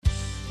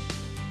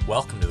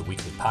Welcome to the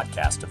weekly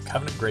podcast of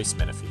Covenant Grace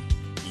Menifee.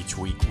 Each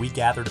week, we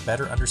gather to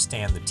better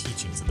understand the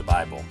teachings of the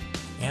Bible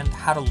and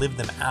how to live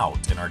them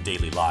out in our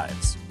daily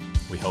lives.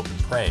 We hope and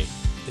pray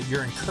that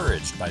you're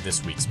encouraged by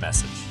this week's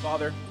message.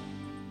 Father,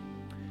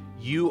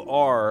 you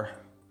are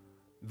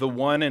the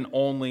one and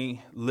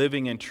only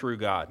living and true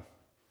God.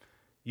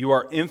 You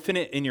are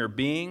infinite in your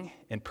being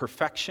and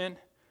perfection,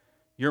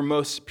 your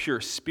most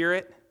pure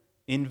spirit,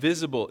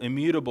 invisible,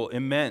 immutable,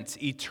 immense,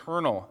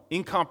 eternal,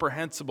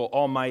 incomprehensible,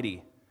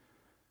 almighty.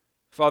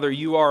 Father,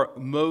 you are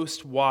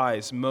most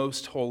wise,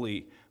 most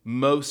holy,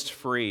 most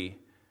free,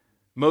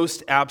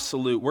 most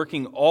absolute,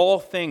 working all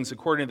things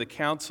according to the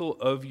counsel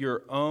of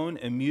your own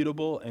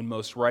immutable and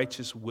most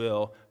righteous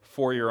will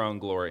for your own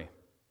glory.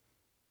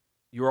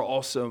 You are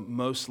also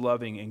most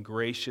loving and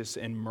gracious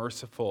and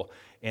merciful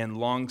and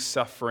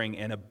long-suffering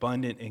and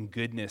abundant in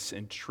goodness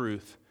and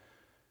truth.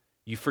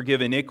 You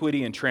forgive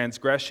iniquity and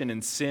transgression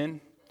and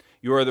sin.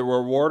 You are the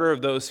rewarder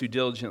of those who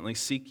diligently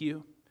seek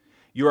you.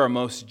 You are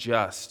most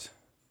just.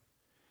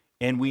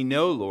 And we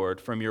know, Lord,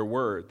 from your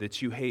word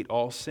that you hate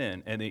all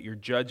sin and that your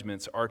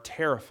judgments are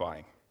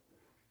terrifying.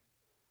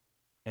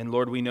 And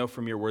Lord, we know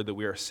from your word that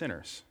we are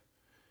sinners.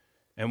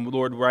 And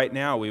Lord, right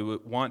now we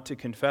want to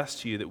confess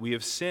to you that we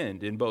have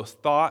sinned in both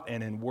thought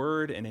and in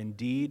word and in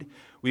deed.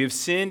 We have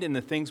sinned in the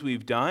things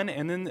we've done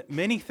and in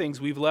many things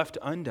we've left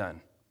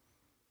undone.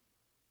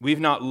 We've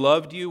not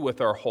loved you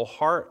with our whole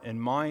heart and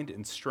mind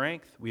and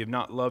strength. We have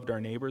not loved our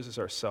neighbors as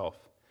ourselves.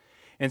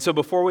 And so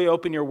before we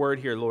open your word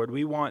here, Lord,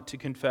 we want to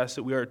confess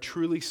that we are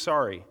truly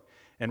sorry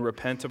and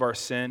repent of our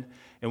sin.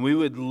 And we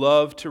would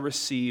love to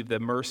receive the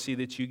mercy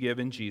that you give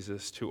in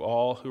Jesus to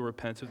all who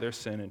repent of their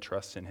sin and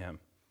trust in him.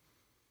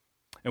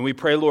 And we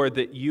pray, Lord,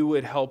 that you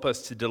would help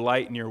us to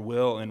delight in your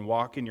will and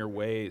walk in your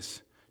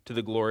ways to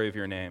the glory of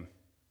your name.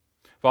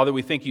 Father,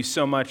 we thank you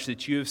so much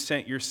that you have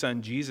sent your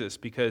son Jesus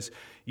because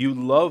you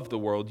love the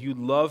world, you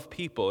love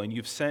people, and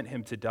you've sent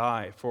him to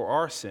die for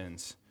our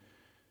sins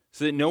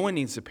so that no one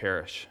needs to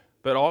perish,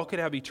 but all could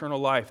have eternal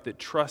life that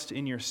trust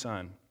in your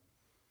Son.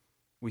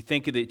 We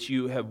thank you that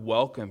you have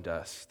welcomed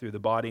us through the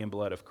body and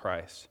blood of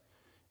Christ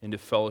into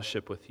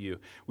fellowship with you.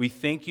 We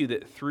thank you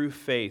that through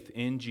faith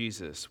in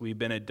Jesus, we've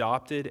been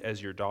adopted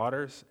as your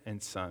daughters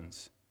and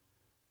sons.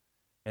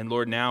 And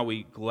Lord, now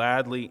we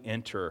gladly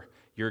enter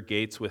your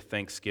gates with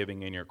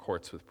thanksgiving and your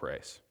courts with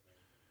praise.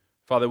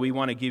 Father, we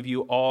want to give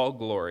you all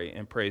glory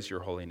and praise your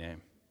holy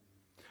name.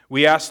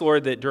 We ask,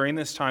 Lord, that during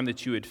this time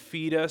that you would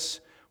feed us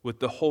with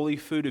the holy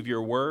food of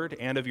your word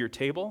and of your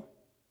table.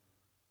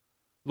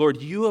 Lord,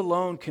 you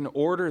alone can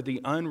order the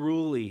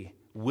unruly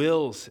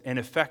wills and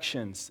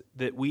affections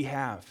that we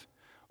have.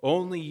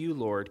 Only you,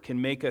 Lord,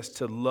 can make us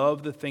to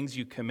love the things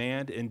you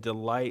command and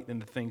delight in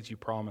the things you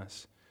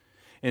promise.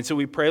 And so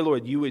we pray,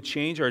 Lord, you would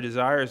change our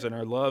desires and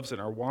our loves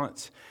and our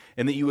wants,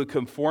 and that you would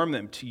conform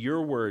them to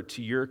your word,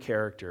 to your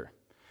character.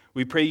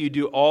 We pray you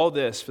do all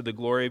this for the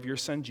glory of your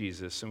Son,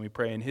 Jesus, and we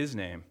pray in his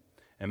name.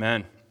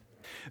 Amen.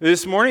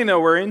 This morning, though,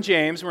 we're in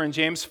James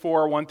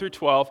 4, 1 through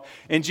 12,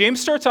 and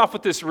James starts off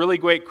with this really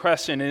great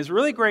question, and his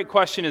really great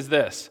question is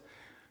this.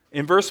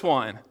 In verse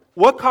 1,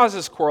 what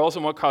causes quarrels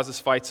and what causes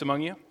fights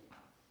among you? Isn't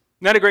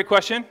that a great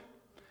question?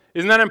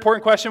 Isn't that an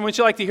important question? Wouldn't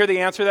you like to hear the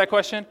answer to that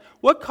question?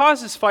 What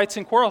causes fights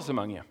and quarrels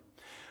among you?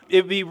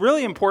 It'd be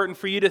really important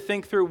for you to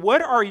think through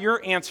what are your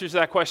answers to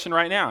that question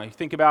right now. You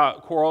think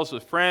about quarrels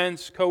with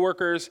friends,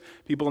 coworkers,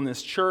 people in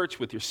this church,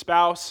 with your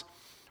spouse.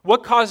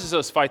 What causes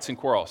those fights and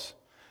quarrels?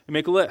 And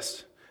make a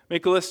list.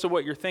 Make a list of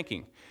what you're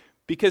thinking.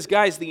 Because,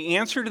 guys, the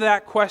answer to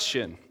that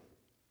question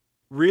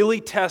really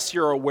tests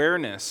your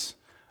awareness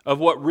of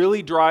what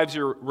really drives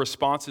your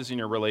responses in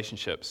your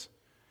relationships.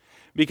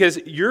 Because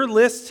your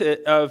list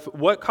of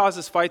what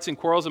causes fights and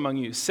quarrels among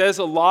you says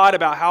a lot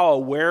about how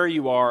aware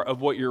you are of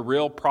what your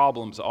real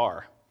problems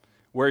are,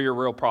 where your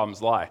real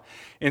problems lie.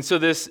 And so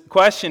this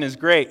question is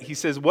great. He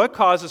says, what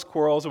causes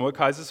quarrels and what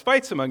causes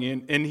fights among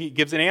you? And he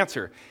gives an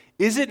answer.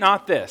 Is it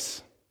not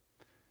this?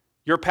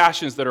 Your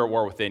passions that are at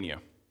war within you.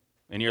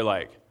 And you're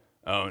like,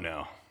 oh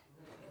no.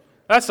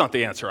 That's not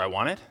the answer I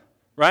wanted,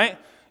 right?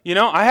 You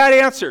know, I had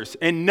answers,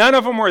 and none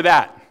of them were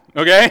that,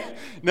 okay?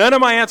 None of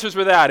my answers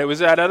were that. It was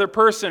that other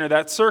person or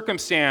that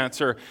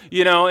circumstance or,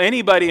 you know,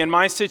 anybody in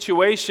my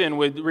situation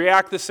would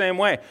react the same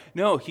way.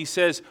 No, he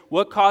says,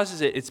 what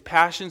causes it? It's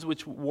passions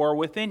which war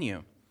within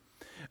you.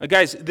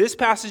 Guys, this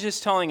passage is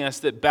telling us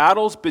that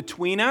battles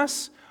between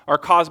us are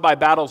caused by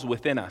battles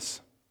within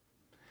us.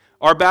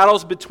 Our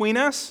battles between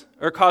us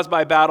are caused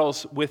by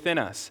battles within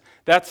us.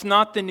 That's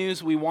not the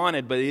news we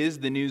wanted, but it is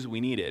the news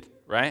we needed,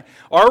 right?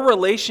 Our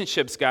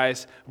relationships,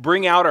 guys,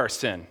 bring out our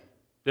sin.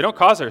 They don't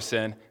cause our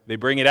sin, they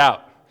bring it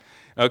out,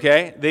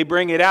 okay? They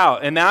bring it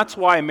out, and that's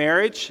why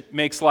marriage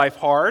makes life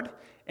hard,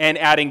 and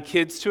adding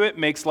kids to it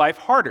makes life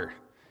harder.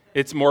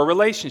 It's more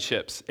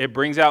relationships. It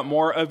brings out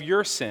more of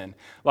your sin.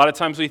 A lot of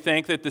times we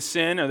think that the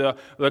sin or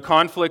the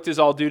conflict is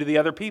all due to the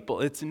other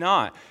people. It's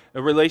not.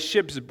 The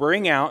relationships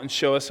bring out and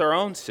show us our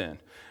own sin.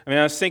 I mean,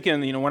 I was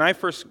thinking, you know, when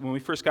we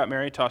first got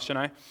married, Tasha and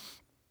I,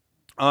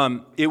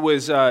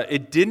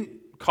 it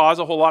didn't cause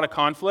a whole lot of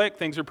conflict.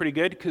 Things are pretty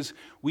good because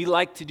we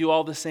like to do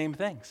all the same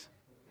things.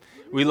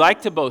 We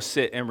like to both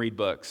sit and read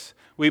books.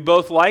 We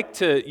both like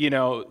to,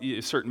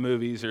 certain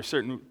movies or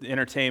certain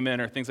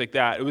entertainment or things like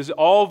that. It was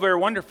all very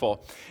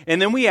wonderful.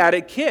 And then we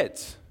added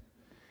kids.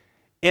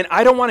 And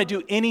I don't want to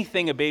do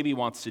anything a baby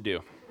wants to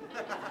do.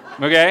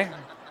 Okay?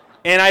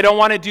 And I don't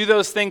want to do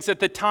those things at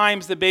the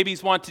times the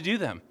babies want to do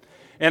them.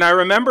 And I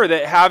remember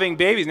that having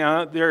babies,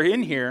 now that they're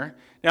in here,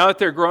 now that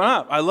they're grown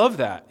up, I love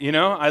that.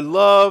 I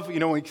love,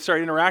 when we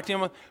start interacting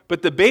with them.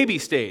 But the baby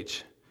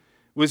stage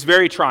was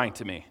very trying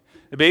to me.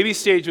 The baby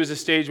stage was a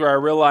stage where I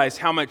realized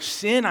how much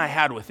sin I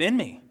had within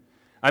me.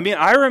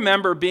 I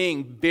remember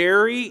being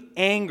very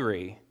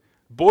angry,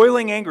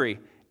 boiling angry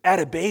at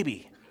a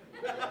baby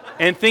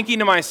and thinking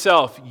to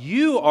myself,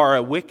 you are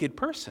a wicked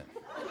person,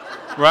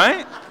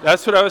 right?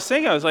 That's what I was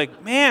thinking. I was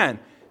like, man,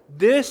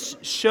 this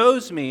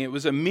shows me, it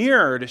was a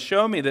mirror to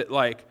show me that,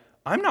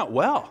 I'm not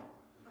well.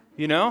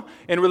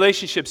 And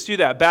relationships do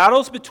that.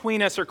 Battles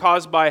between us are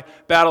caused by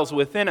battles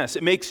within us.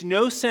 It makes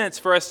no sense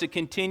for us to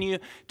continue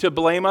to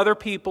blame other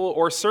people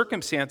or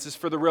circumstances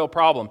for the real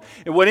problem.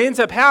 And what ends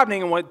up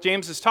happening, and what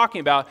James is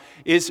talking about,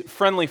 is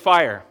friendly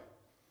fire.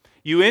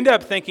 You end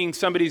up thinking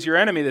somebody's your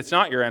enemy that's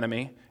not your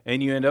enemy,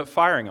 and you end up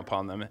firing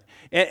upon them.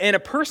 And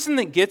a person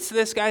that gets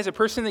this, guys, a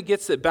person that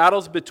gets that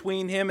battles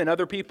between him and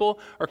other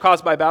people are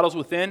caused by battles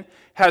within,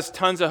 has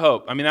tons of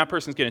hope. That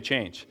person's going to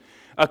change.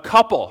 A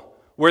couple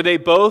where they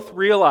both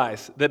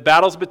realize that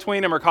battles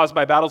between them are caused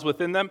by battles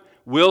within them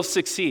will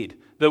succeed.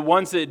 The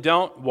ones that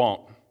don't,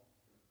 won't.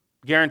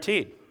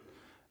 Guaranteed.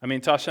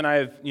 Tasha and I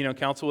have,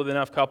 counseled with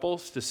enough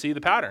couples to see the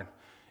pattern.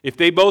 If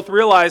they both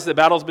realize that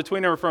battles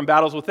between them are from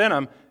battles within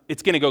them,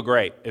 it's going to go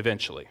great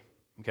eventually,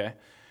 okay?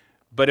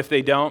 But if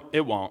they don't,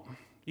 it won't.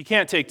 You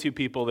can't take two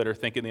people that are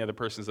thinking the other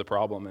person's the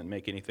problem and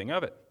make anything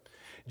of it.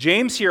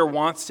 James here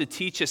wants to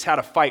teach us how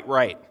to fight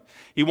right.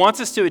 He wants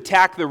us to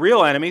attack the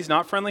real enemies,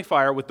 not friendly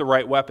fire, with the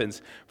right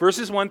weapons.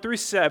 Verses 1 through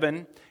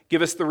 7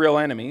 give us the real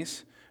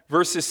enemies.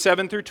 Verses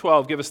 7 through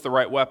 12 give us the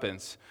right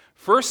weapons.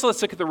 First,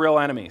 let's look at the real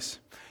enemies.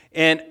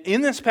 And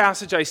in this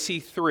passage, I see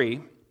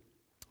three.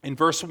 In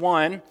verse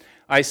 1,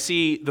 I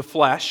see the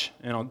flesh,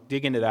 and I'll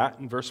dig into that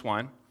in verse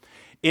 1.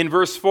 In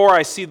verse 4,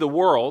 I see the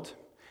world.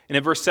 And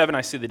in verse 7,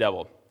 I see the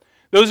devil.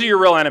 Those are your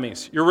real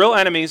enemies. Your real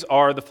enemies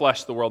are the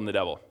flesh, the world, and the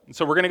devil. And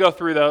so we're going to go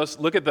through those,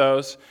 look at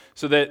those,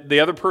 so that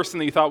the other person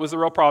that you thought was the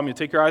real problem, you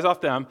take your eyes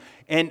off them,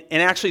 and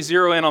actually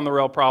zero in on the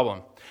real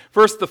problem.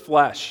 First, the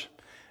flesh.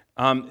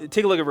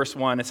 Take a look at verse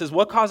 1. It says,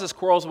 what causes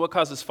quarrels, what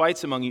causes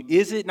fights among you?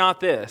 Is it not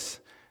this,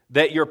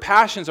 that your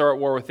passions are at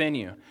war within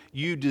you?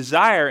 You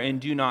desire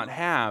and do not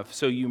have,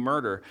 so you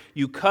murder.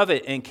 You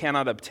covet and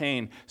cannot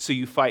obtain, so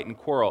you fight and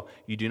quarrel.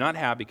 You do not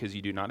have because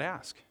you do not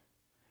ask.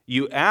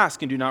 You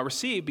ask and do not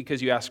receive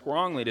because you ask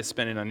wrongly to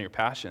spend it on your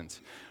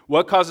passions.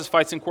 What causes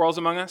fights and quarrels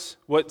among us?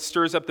 What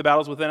stirs up the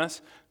battles within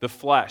us? The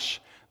flesh.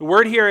 The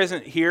word here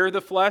isn't here,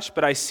 the flesh,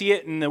 but I see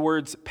it in the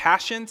words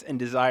passions and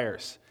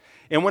desires.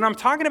 And when I'm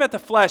talking about the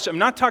flesh, I'm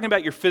not talking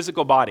about your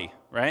physical body,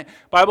 right?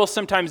 Bible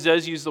sometimes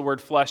does use the word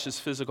flesh as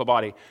physical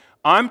body.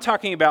 I'm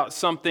talking about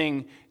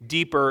something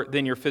deeper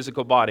than your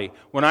physical body.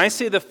 When I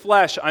say the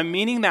flesh, I'm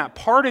meaning that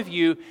part of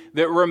you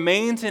that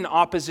remains in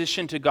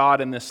opposition to God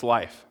in this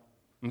life.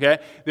 Okay?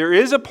 There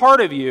is a part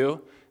of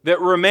you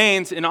that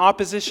remains in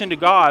opposition to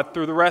God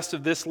through the rest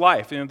of this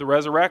life. The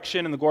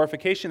resurrection and the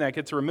glorification that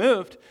gets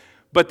removed.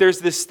 But there's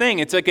this thing.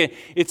 It's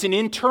an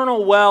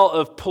internal well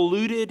of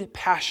polluted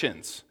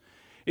passions.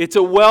 It's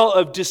a well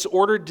of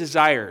disordered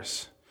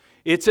desires.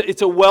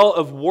 It's a well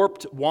of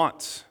warped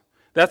wants.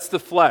 That's the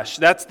flesh.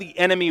 That's the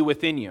enemy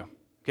within you.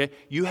 Okay?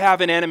 You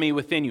have an enemy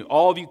within you.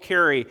 All of you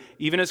carry,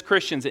 even as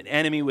Christians, an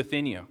enemy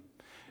within you.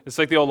 It's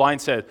like the old line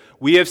said,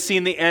 we have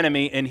seen the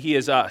enemy and he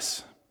is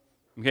us.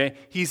 Okay?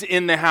 He's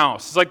in the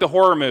house. It's like the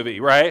horror movie,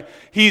 right?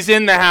 He's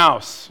in the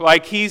house.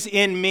 Like he's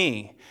in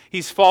me.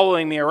 He's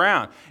following me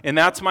around. And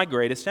that's my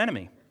greatest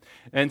enemy.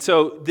 And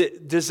so the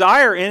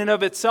desire in and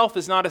of itself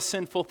is not a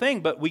sinful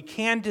thing, but we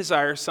can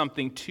desire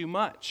something too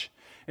much.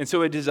 And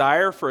so a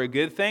desire for a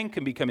good thing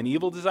can become an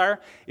evil desire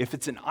if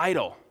it's an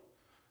idol.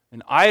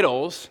 And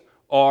idols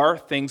are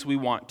things we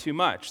want too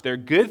much. They're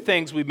good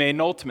things we've made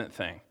an ultimate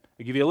thing.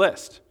 I'll give you a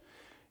list.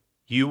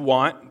 You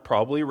want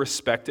probably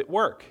respect at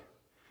work.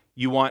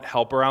 You want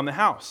help around the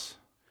house.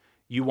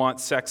 You want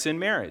sex in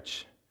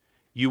marriage.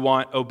 You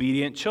want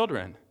obedient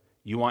children.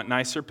 You want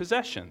nicer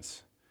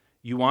possessions.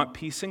 You want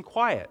peace and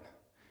quiet.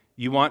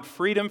 You want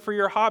freedom for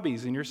your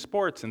hobbies and your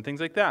sports and things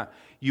like that.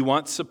 You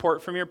want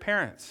support from your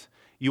parents.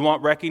 You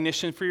want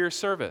recognition for your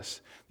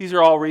service. These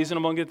are all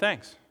reasonable and good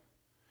things.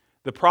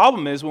 The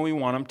problem is when we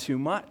want them too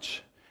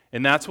much.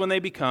 And that's when they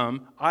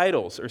become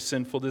idols or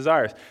sinful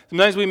desires.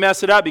 Sometimes we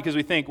mess it up because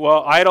we think,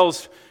 well,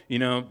 idols,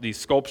 these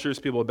sculptures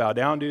people bow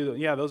down to,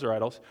 yeah, those are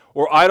idols.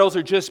 Or idols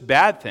are just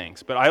bad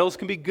things. But idols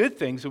can be good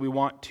things that we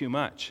want too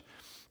much.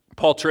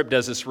 Paul Tripp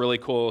does this really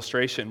cool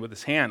illustration with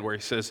his hand where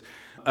he says,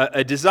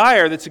 a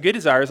desire that's a good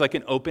desire is like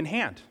an open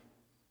hand.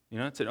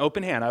 It's an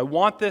open hand. I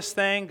want this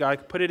thing. God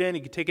could put it in.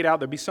 He could take it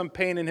out. There'd be some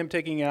pain in him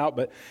taking it out,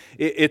 but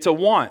it's a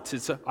want.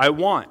 I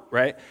want,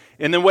 right?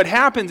 And then what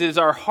happens is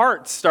our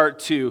hearts start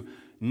to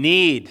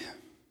need,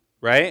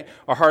 right?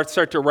 Our hearts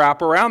start to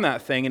wrap around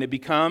that thing, and it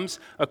becomes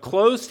a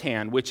closed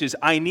hand, which is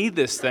I need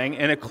this thing.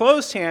 And a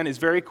closed hand is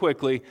very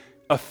quickly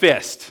a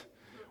fist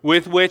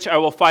with which I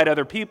will fight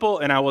other people,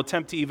 and I will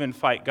attempt to even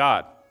fight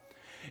God.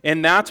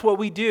 And that's what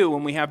we do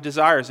when we have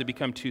desires that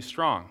become too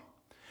strong.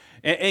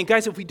 And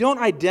guys, if we don't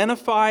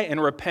identify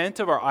and repent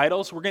of our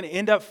idols, we're going to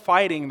end up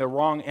fighting the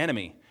wrong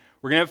enemy.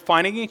 We're going to end up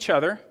fighting each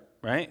other,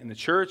 right? In the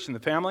church, in the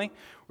family.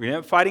 We're going to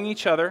end up fighting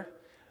each other,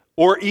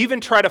 or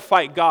even try to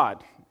fight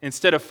God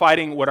instead of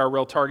fighting what our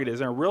real target is.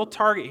 And our real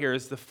target here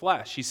is the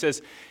flesh. He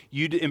says,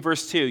 in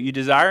verse 2, you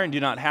desire and do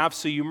not have,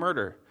 so you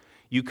murder.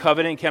 You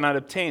covet and cannot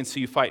obtain, so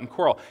you fight and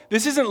quarrel.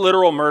 This isn't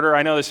literal murder.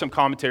 I know there's some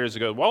commentators that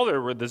go, well, there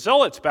were the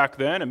zealots back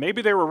then, and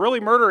maybe they were really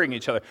murdering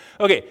each other.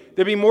 Okay,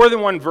 there'd be more than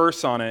one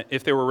verse on it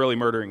if they were really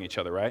murdering each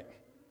other, right?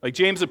 Like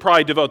James would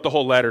probably devote the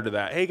whole letter to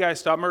that. Hey,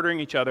 guys, stop murdering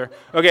each other.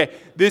 Okay,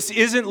 this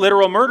isn't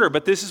literal murder,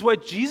 but this is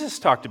what Jesus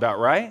talked about,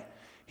 right?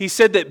 He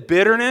said that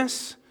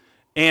bitterness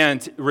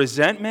and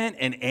resentment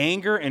and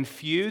anger and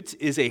feuds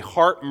is a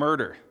heart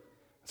murder.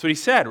 That's what he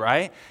said,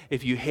 right?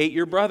 If you hate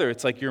your brother,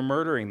 it's like you're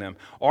murdering them.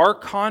 Our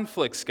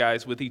conflicts,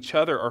 guys, with each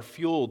other are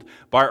fueled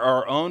by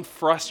our own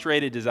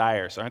frustrated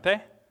desires, aren't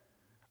they?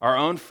 Our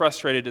own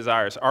frustrated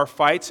desires. Our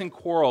fights and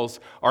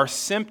quarrels are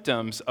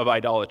symptoms of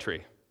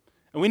idolatry.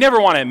 And we never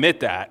want to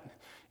admit that.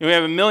 We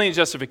have a million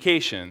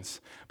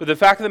justifications. But the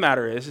fact of the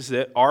matter is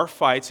that our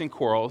fights and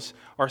quarrels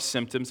are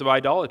symptoms of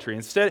idolatry.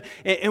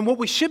 And what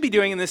we should be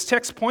doing, and this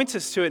text points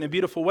us to it in a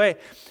beautiful way,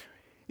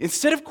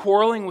 instead of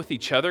quarreling with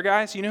each other,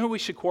 guys, you know who we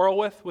should quarrel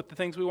with the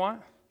things we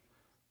want?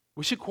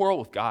 We should quarrel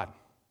with God.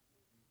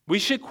 We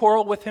should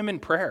quarrel with him in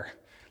prayer.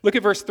 Look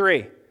at verse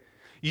 3.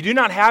 You do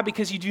not have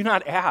because you do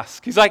not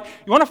ask. He's like,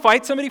 you want to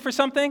fight somebody for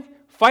something?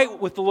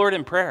 Fight with the Lord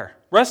in prayer.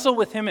 Wrestle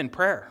with him in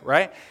prayer,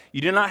 right?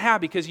 You do not have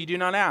because you do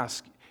not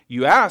ask.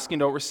 You ask and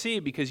don't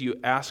receive because you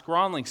ask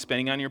wrongly,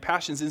 spending on your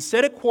passions.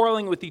 Instead of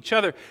quarreling with each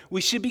other,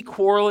 we should be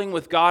quarreling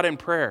with God in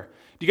prayer.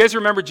 Do you guys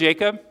remember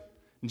Jacob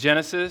in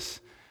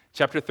Genesis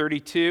chapter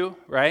 32,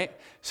 right?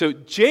 So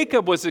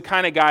Jacob was the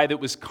kind of guy that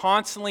was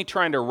constantly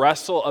trying to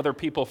wrestle other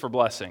people for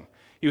blessing.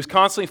 He was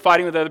constantly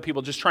fighting with other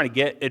people, just trying to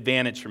get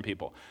advantage from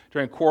people,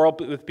 trying to quarrel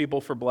with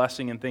people for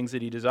blessing and things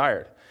that he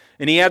desired.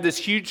 And he had this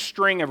huge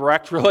string of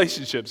wrecked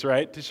relationships,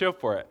 right, to show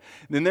for it.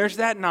 And then there's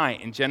that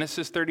night in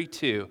Genesis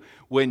 32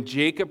 when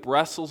Jacob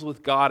wrestles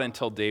with God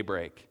until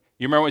daybreak.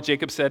 You remember what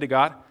Jacob said to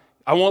God?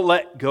 I won't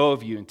let go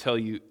of you until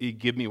you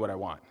give me what I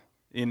want,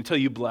 until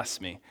you bless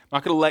me. I'm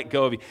not going to let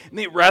go of you. And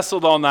they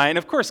wrestled all night. And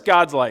of course,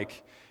 God's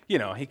like,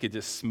 he could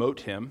just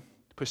smote him,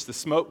 push the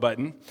smote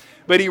button.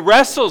 But he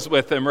wrestles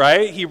with him,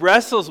 right? He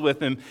wrestles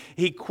with him.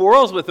 He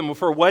quarrels with him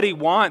for what he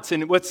wants.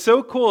 And what's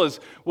so cool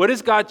is, what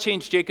does God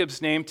change Jacob's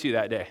name to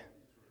that day?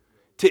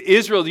 To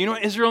Israel. Do you know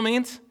what Israel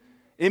means?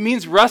 It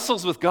means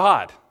wrestles with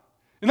God.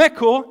 Isn't that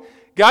cool?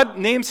 God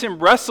names him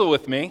wrestle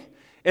with me.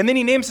 And then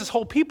he names his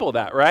whole people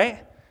that,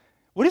 right?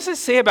 What does it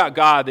say about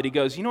God that he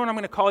goes, you know what I'm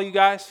going to call you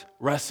guys?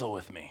 Wrestle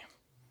with me.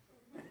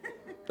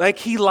 Like,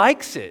 he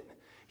likes it.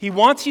 He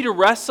wants you to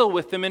wrestle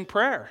with him in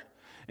prayer.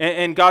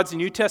 And God's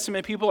New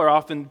Testament people are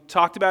often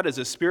talked about as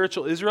a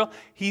spiritual Israel.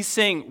 He's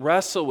saying,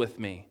 wrestle with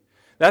me.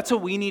 That's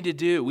what we need to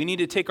do. We need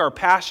to take our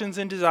passions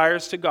and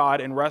desires to God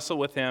and wrestle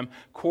with him,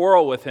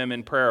 quarrel with him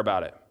in prayer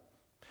about it.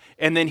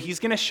 And then he's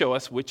going to show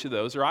us which of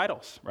those are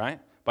idols, right?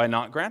 By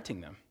not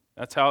granting them.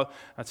 That's how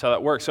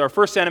that works. So our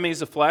first enemy is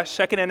the flesh.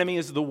 Second enemy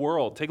is the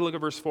world. Take a look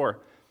at verse 4.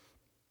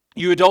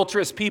 You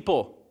adulterous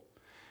people,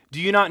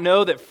 do you not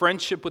know that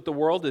friendship with the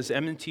world is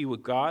enmity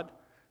with God?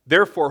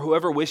 Therefore,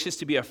 whoever wishes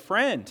to be a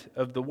friend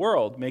of the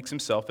world makes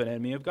himself an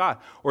enemy of God.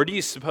 Or do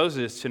you suppose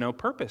it is to no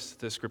purpose,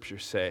 the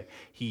scriptures say,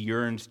 he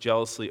yearns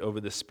jealously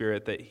over the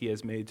spirit that he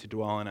has made to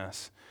dwell in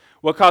us?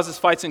 What causes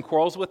fights and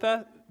quarrels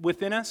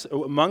within us,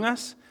 among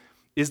us,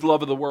 is the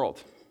love of the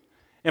world.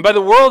 And by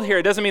the world here,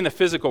 it doesn't mean the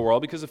physical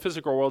world, because the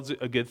physical world is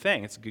a good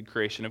thing. It's a good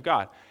creation of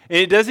God. And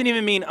it doesn't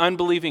even mean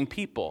unbelieving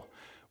people.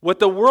 What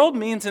the world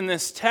means in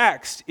this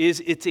text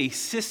is it's a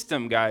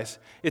system, guys.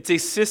 It's a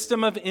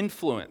system of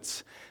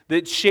influence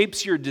that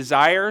shapes your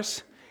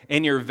desires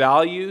and your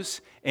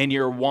values and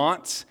your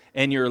wants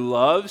and your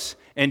loves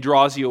and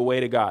draws you away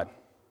to God.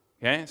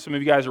 Okay? Some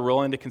of you guys are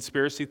real into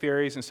conspiracy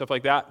theories and stuff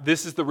like that.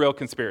 This is the real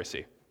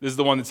conspiracy. This is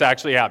the one that's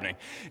actually happening.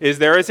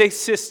 There is a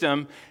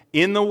system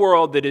in the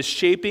world that is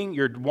shaping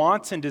your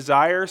wants and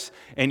desires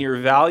and your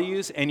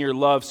values and your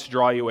loves to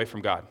draw you away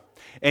from God.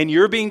 And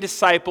you're being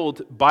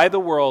discipled by the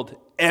world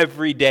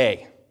every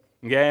day.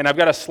 Okay? And I've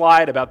got a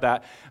slide about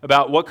that,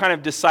 about what kind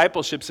of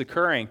discipleship's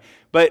occurring.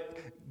 But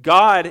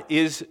God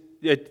is,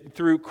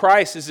 through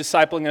Christ, is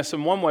discipling us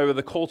in one way, but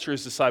the culture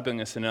is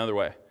discipling us in another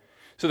way.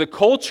 So the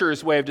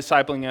culture's way of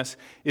discipling us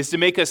is to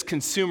make us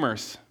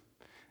consumers.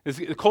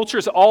 The culture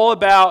is all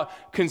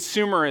about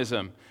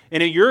consumerism.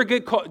 And you're a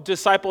good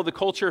disciple of the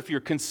culture if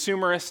you're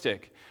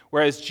consumeristic.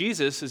 Whereas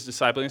Jesus is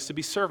discipling us to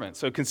be servants.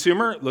 So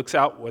consumer looks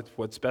out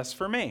what's best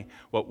for me,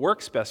 what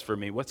works best for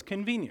me, what's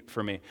convenient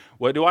for me,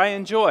 what do I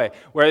enjoy?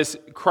 Whereas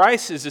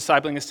Christ is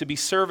discipling us to be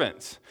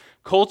servants.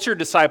 Culture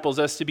disciples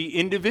us to be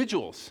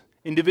individuals,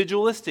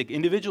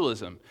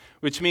 individualism,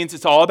 which means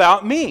it's all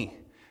about me.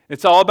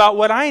 It's all about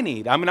what I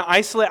need. I'm going to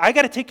isolate. I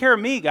got to take care of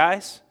me,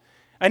 guys.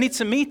 I need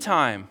some me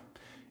time.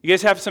 You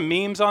guys have some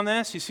memes on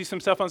this? You see some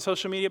stuff on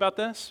social media about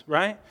this,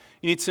 right?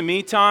 You need some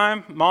me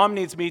time. Mom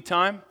needs me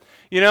time.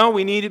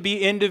 We need to be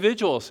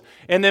individuals.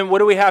 And then what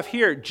do we have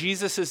here?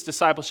 Jesus'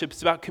 discipleship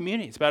is about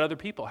community. It's about other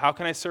people. How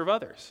can I serve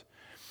others?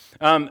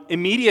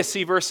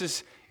 Immediacy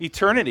versus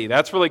eternity.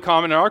 That's really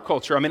common in our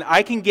culture.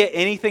 I can get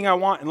anything I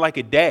want in like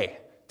a day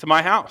to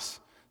my house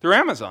through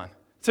Amazon.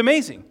 It's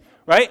amazing,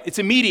 right? It's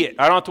immediate.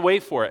 I don't have to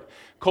wait for it.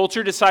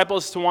 Culture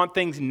disciples to want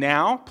things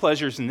now,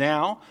 pleasures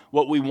now,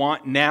 what we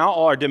want now,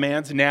 all our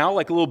demands now,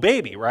 like a little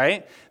baby,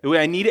 right? The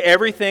way I need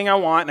everything I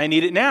want and I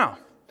need it now.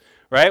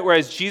 Right?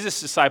 Whereas Jesus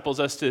disciples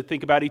us to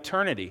think about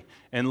eternity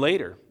and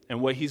later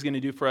and what he's going to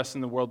do for us in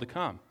the world to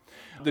come.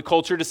 The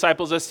culture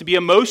disciples us to be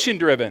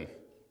emotion-driven,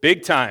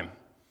 big time.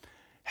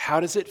 How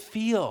does it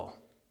feel?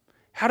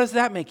 How does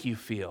that make you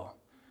feel?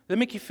 Does it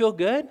make you feel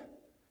good?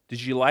 Did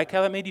you like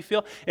how that made you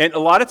feel? And a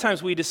lot of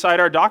times we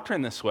decide our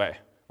doctrine this way,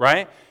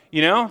 right?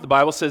 The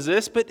Bible says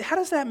this, but how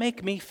does that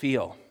make me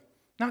feel?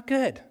 Not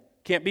good.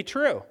 Can't be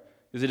true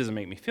because it doesn't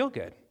make me feel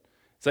good.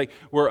 It's like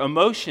we're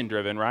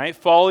emotion-driven, right?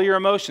 Follow your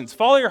emotions.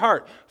 Follow your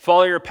heart.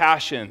 Follow your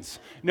passions.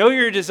 Know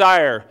your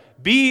desire.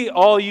 Be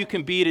all you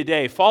can be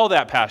today. Follow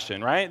that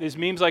passion, right? There's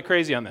memes like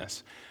crazy on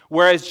this.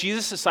 Whereas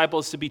Jesus'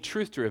 disciples to be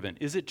truth-driven.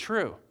 Is it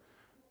true?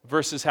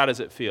 Versus how does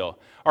it feel?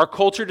 Our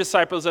culture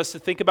disciples us to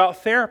think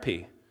about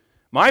therapy.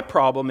 My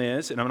problem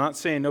is, and I'm not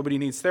saying nobody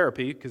needs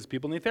therapy because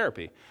people need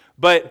therapy,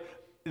 but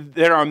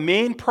that our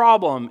main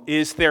problem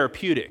is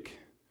therapeutic.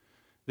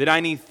 That I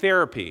need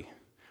therapy.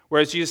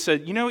 Whereas Jesus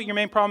said, you know what your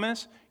main problem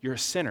is? You're a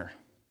sinner.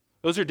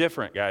 Those are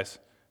different, guys.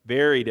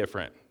 Very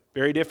different.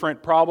 Very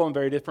different problem,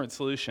 very different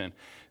solution.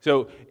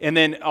 So, and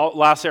then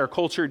lastly, our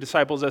culture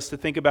disciples us to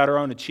think about our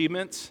own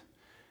achievements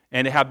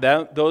and to have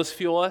those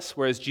fuel us,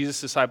 whereas Jesus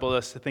disciples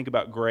us to think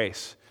about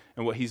grace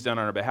and what he's done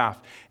on our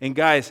behalf. And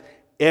guys,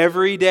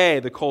 every day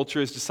the culture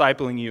is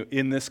discipling you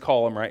in this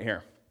column right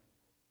here.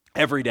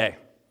 Every day.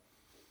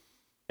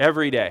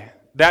 Every day.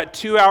 That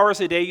 2 hours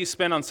a day you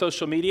spend on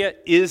social media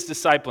is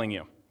discipling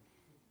you.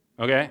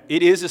 Okay?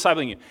 It is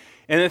discipling you.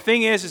 And the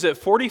thing is that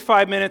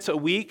 45 minutes a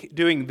week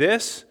doing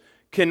this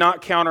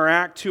cannot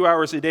counteract 2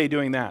 hours a day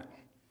doing that.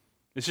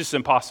 It's just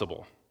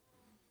impossible.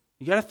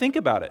 You got to think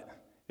about it.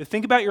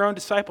 Think about your own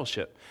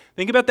discipleship.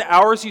 Think about the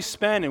hours you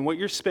spend and what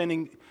you're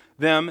spending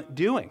them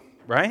doing,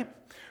 right?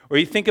 Or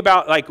you think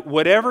about like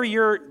whatever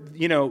you're,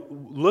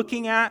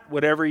 looking at,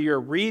 whatever you're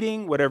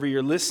reading, whatever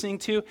you're listening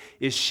to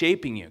is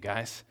shaping you,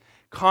 guys.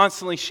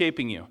 Constantly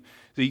shaping you.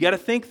 So you got to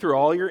think through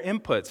all your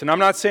inputs. And I'm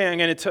not saying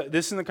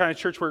this isn't the kind of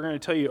church where we're going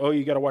to tell you, oh,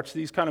 you got to watch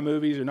these kind of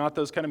movies or not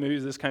those kind of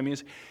movies, this kind of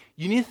movies.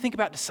 You need to think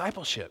about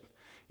discipleship.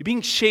 You're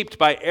being shaped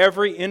by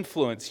every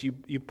influence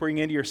you bring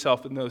into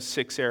yourself in those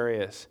 6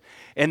 areas.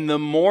 And the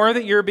more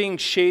that you're being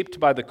shaped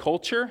by the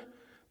culture,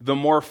 the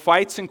more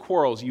fights and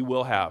quarrels you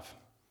will have.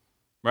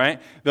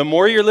 Right? The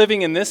more you're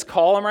living in this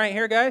column right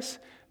here, guys,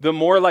 the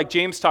more, like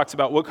James talks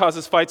about, what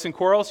causes fights and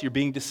quarrels? You're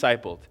being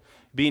discipled.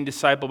 Being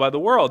discipled by the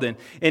world. And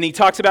he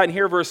talks about in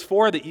here, verse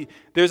 4, that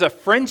there's a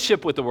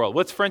friendship with the world.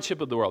 What's friendship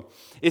with the world?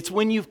 It's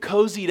when you've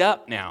cozied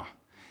up now.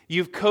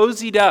 You've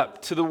cozied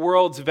up to the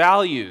world's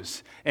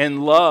values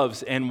and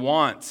loves and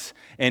wants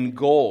and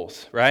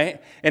goals,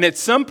 right? And at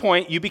some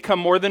point, you become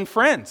more than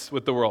friends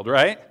with the world,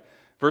 right?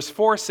 Verse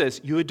 4 says,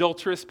 you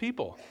adulterous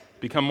people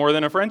become more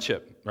than a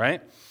friendship,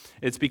 right?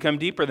 It's become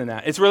deeper than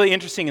that. It's really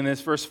interesting in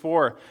this verse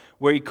 4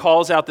 where he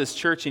calls out this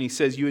church and he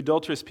says, you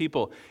adulterous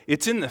people.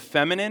 It's in the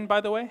feminine,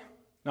 by the way.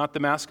 Not the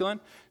masculine.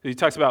 He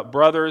talks about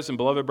brothers and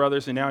beloved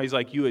brothers, and now he's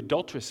like, you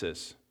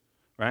adulteresses,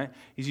 right?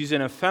 He's using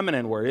a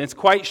feminine word. And it's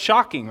quite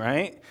shocking,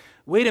 right?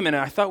 Wait a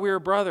minute, I thought we were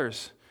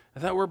brothers.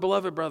 I thought we were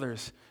beloved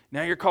brothers.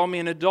 Now you're calling me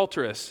an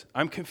adulteress.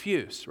 I'm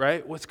confused,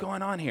 right? What's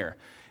going on here?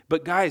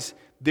 But guys,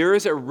 there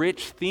is a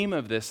rich theme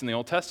of this in the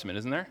Old Testament,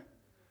 isn't there?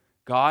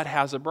 God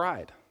has a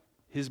bride.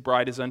 His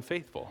bride is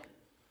unfaithful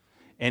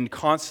and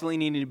constantly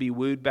needing to be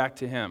wooed back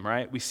to him,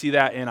 right? We see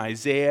that in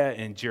Isaiah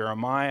and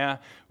Jeremiah.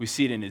 We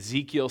see it in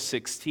Ezekiel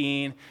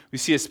 16. We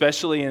see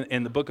especially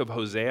in the book of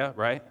Hosea,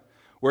 right?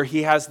 Where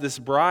he has this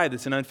bride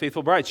that's an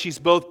unfaithful bride. She's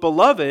both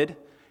beloved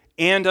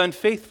and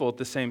unfaithful at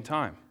the same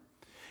time.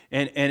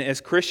 And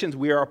as Christians,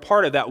 we are a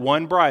part of that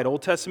one bride.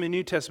 Old Testament,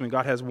 New Testament,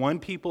 God has one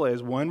people,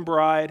 has one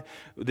bride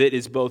that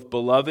is both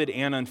beloved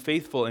and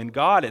unfaithful. And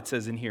God, it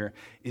says in here,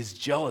 is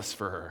jealous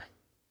for her.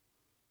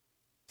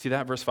 See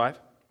that, verse 5?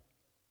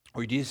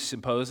 Or do you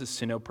suppose it's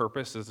to no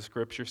purpose, as the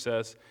scripture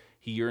says,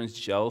 he yearns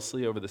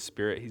jealously over the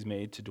spirit he's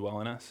made to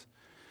dwell in us?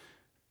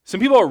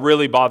 Some people are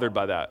really bothered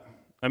by that.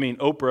 I mean,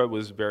 Oprah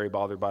was very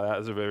bothered by that.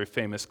 There's a very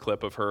famous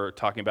clip of her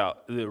talking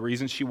about the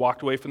reason she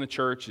walked away from the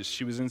church is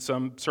she was in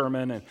some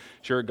sermon and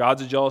she heard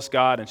God's a jealous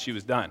God and she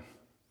was done,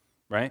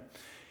 right?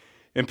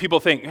 And people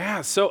think,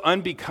 it's so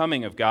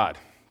unbecoming of God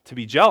to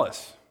be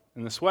jealous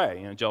in this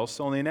way. Jealous is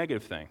only a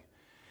negative thing.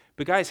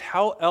 But guys,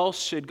 how else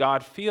should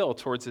God feel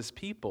towards his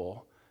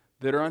people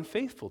that are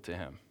unfaithful to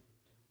him?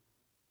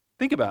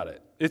 Think about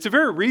it. It's a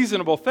very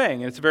reasonable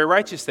thing, and it's a very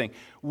righteous thing.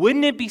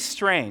 Wouldn't it be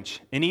strange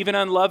and even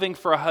unloving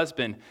for a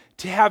husband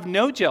to have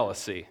no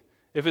jealousy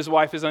if his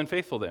wife is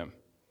unfaithful to him?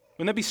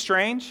 Wouldn't that be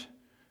strange?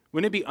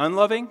 Wouldn't it be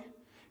unloving?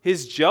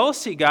 His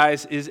jealousy,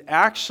 guys, is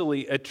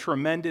actually a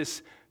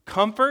tremendous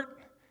comfort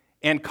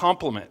and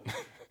compliment.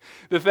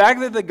 The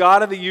fact that the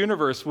God of the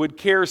universe would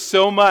care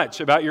so much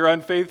about your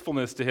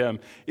unfaithfulness to him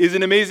is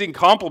an amazing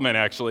compliment,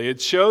 actually.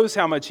 It shows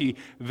how much he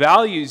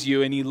values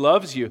you and he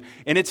loves you.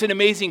 And it's an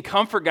amazing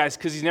comfort, guys,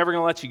 because he's never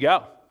going to let you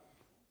go.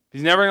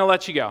 He's never going to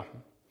let you go.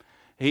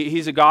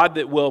 He's a God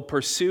that will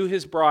pursue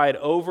his bride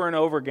over and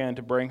over again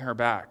to bring her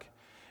back.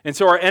 And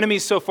so our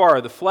enemies so far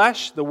are the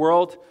flesh, the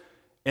world,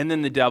 and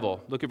then the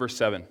devil. Look at verse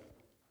 7.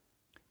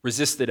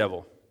 Resist the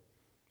devil,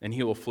 and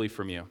he will flee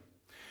from you.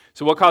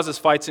 So what causes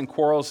fights and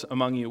quarrels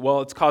among you? Well,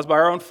 it's caused by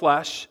our own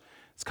flesh.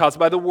 It's caused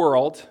by the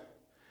world.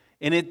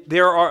 And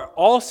there are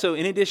also,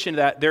 in addition to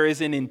that, there is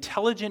an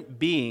intelligent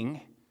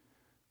being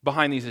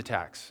behind these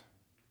attacks.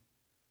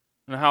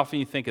 I don't know how often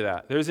you think of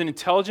that. There's an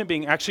intelligent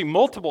being, actually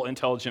multiple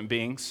intelligent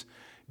beings,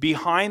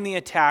 behind the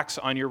attacks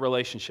on your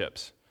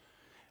relationships.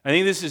 I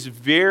think this is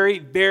very,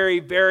 very,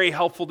 very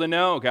helpful to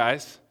know,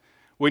 guys.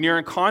 When you're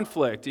in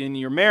conflict in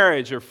your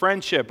marriage or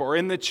friendship or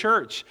in the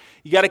church,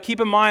 you got to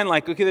keep in mind,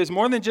 okay, there's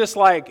more than just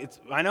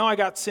I know I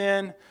got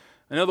sin,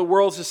 I know the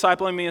world's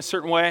discipling me a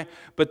certain way,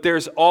 but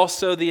there's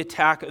also the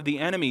attack of the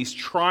enemies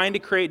trying to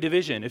create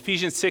division.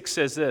 Ephesians 6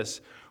 says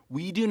this,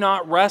 we do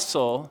not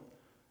wrestle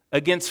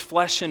against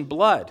flesh and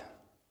blood.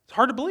 It's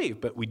hard to believe,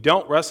 but we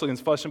don't wrestle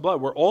against flesh and blood.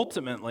 We're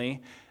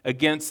ultimately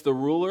against the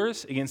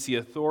rulers, against the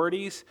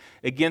authorities,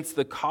 against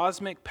the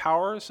cosmic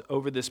powers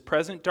over this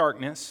present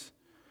darkness,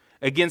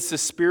 against the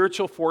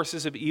spiritual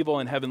forces of evil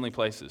in heavenly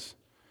places.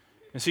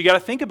 And so you got to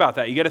think about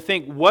that. You got to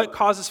think, what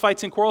causes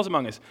fights and quarrels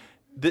among us?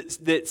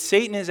 That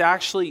Satan is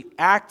actually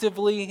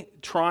actively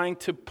trying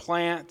to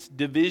plant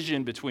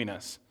division between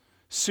us.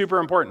 Super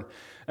important.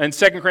 In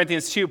 2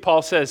 Corinthians 2,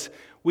 Paul says,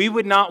 we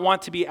would not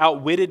want to be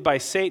outwitted by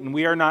Satan.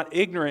 We are not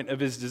ignorant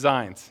of his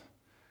designs.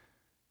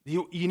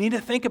 You need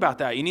to think about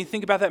that. You need to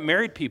think about that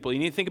married people. You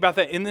need to think about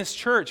that in this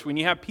church when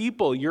you have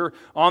people you're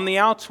on the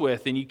outs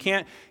with and you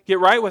can't get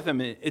right with them.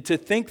 To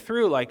think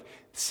through,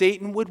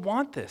 Satan would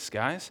want this,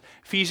 guys.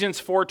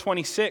 Ephesians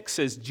 4:26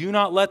 says, do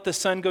not let the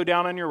sun go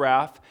down on your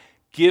wrath.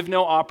 Give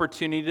no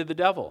opportunity to the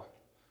devil.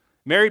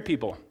 Married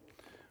people,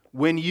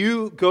 when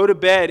you go to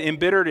bed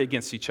embittered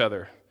against each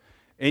other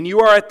and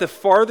you are at the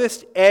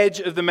farthest edge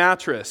of the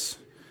mattress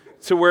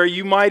to where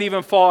you might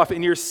even fall off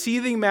and you're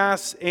seething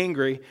mass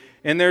angry,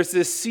 and there's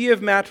this sea of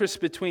mattress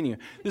between you.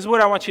 This is what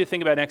I want you to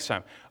think about next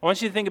time. I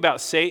want you to think about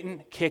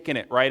Satan kicking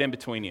it right in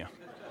between you.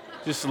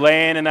 Just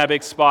laying in that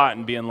big spot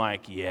and being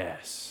like,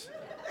 yes.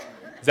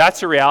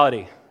 That's the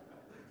reality.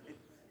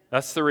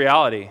 That's the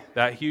reality.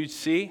 That huge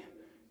sea,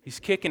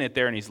 he's kicking it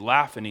there and he's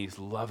laughing. He's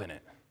loving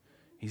it.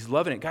 He's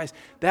loving it. Guys,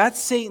 that's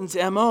Satan's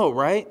MO,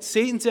 right?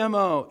 Satan's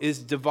MO is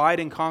divide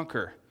and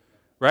conquer,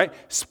 right?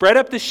 Spread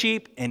up the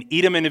sheep and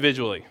eat them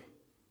individually.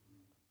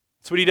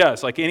 That's what he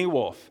does, like any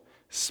wolf.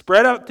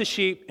 Spread out the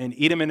sheep and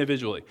eat them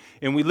individually.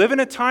 And we live in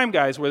a time,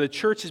 guys, where the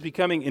church is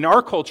becoming, in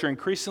our culture,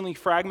 increasingly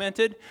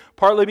fragmented,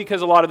 partly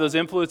because a lot of those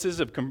influences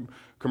of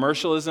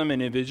commercialism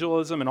and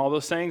individualism and all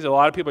those things. A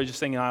lot of people are just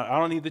saying, I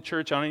don't need the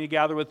church, I don't need to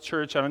gather with the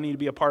church, I don't need to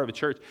be a part of a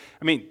church.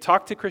 I mean,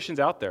 talk to Christians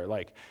out there.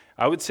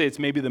 I would say it's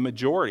maybe the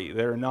majority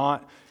that are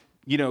not,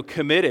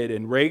 committed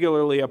and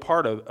regularly a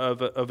part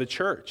of a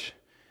church.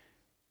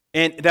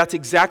 And that's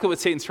exactly what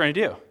Satan's trying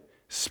to do.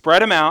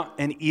 Spread them out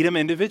and eat them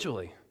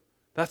individually.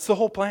 That's the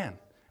whole plan.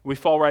 We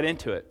fall right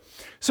into it.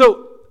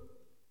 So,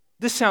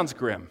 this sounds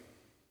grim,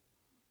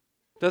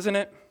 doesn't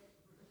it?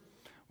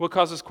 What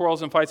causes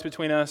quarrels and fights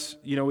between us?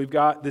 We've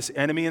got this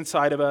enemy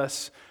inside of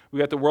us.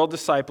 We've got the world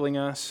discipling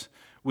us.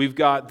 We've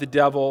got the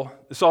devil.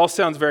 This all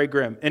sounds very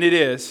grim, and it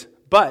is.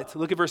 But,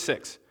 look at verse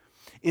 6.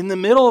 In the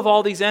middle of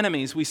all these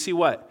enemies, we see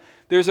what?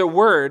 There's a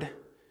word,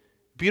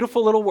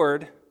 beautiful little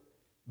word,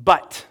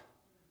 but.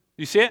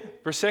 You see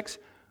it? Verse 6.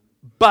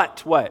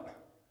 But what?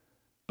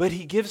 But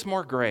he gives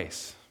more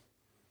grace.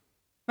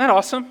 Isn't that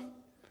awesome?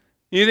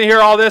 You hear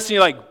all this and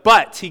you're like,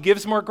 but he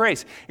gives more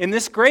grace. And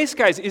this grace,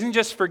 guys, isn't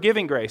just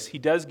forgiving grace. He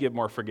does give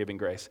more forgiving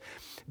grace.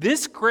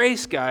 This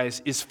grace,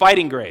 guys, is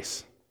fighting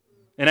grace.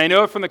 And I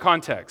know it from the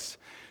context.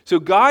 So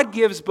God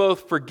gives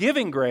both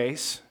forgiving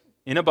grace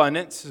in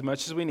abundance, as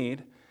much as we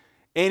need,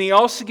 and he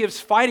also gives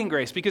fighting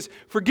grace, because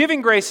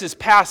forgiving grace is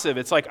passive.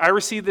 It's like, I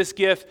received this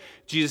gift.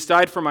 Jesus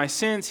died for my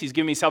sins. He's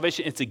given me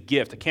salvation. It's a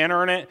gift. I can't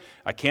earn it.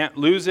 I can't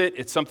lose it.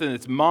 It's something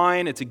that's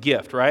mine. It's a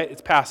gift, right?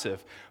 It's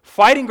passive.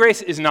 Fighting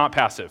grace is not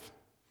passive.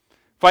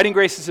 Fighting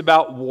grace is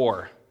about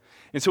war.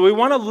 And so we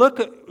want to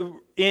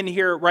look in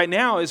here right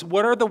now is,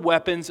 what are the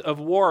weapons of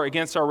war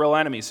against our real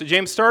enemies? So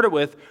James started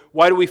with,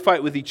 why do we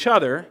fight with each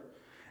other?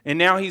 And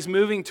now he's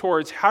moving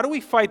towards, how do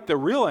we fight the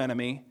real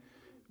enemy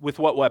with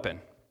what weapon?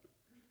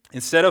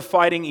 Instead of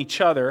fighting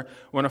each other,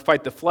 we want to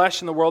fight the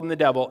flesh and the world and the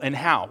devil. And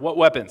how? What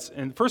weapons?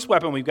 And the first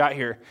weapon we've got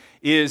here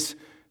is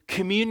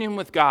communion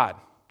with God.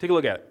 Take a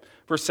look at it.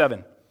 Verse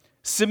 7.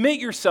 Submit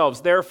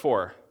yourselves,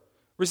 therefore.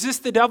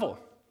 Resist the devil,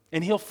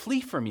 and he'll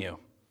flee from you.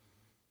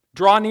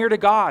 Draw near to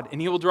God,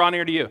 and he will draw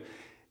near to you.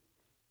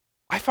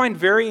 I find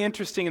very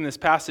interesting in this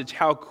passage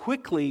how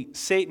quickly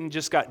Satan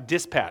just got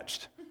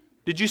dispatched.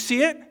 Did you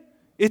see it?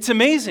 It's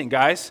amazing,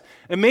 guys.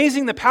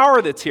 Amazing the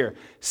power that's here.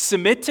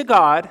 Submit to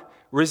God,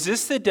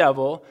 resist the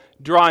devil,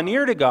 draw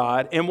near to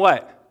God, and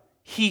what?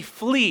 He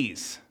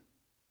flees.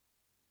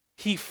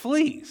 He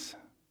flees.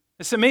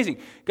 It's amazing.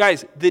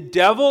 Guys, the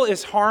devil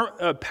is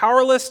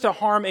powerless to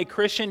harm a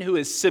Christian who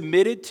is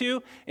submitted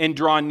to and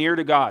drawn near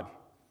to God.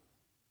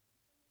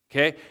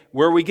 Okay?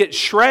 Where we get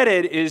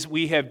shredded is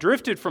we have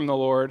drifted from the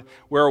Lord,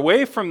 we're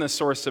away from the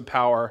source of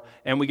power,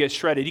 and we get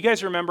shredded. You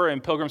guys remember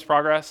in Pilgrim's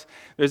Progress,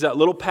 there's that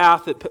little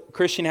path that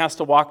Christian has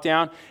to walk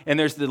down, and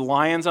there's the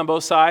lions on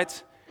both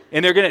sides,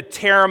 and they're going to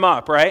tear him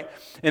up, right?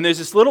 And there's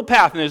this little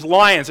path, and there's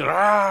lions, and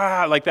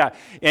like that.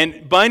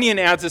 And Bunyan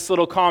adds this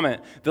little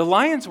comment, the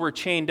lions were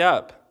chained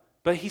up,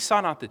 but he saw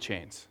not the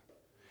chains.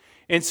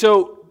 And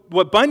so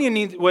what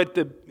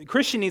the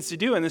Christian needs to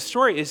do in this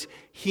story is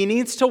he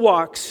needs to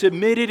walk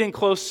submitted and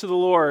close to the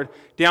Lord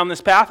down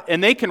this path,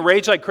 and they can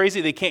rage like crazy,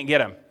 they can't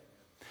get him.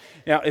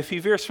 Now, if he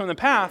veers from the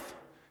path,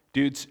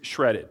 dude's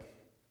shredded,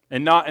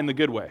 and not in the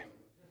good way,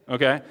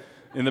 okay?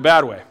 In the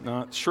bad way.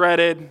 Not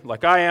shredded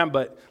like I am,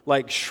 but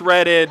like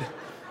shredded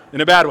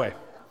in a bad way.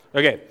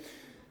 Okay.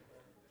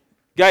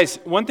 Guys,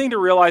 one thing to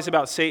realize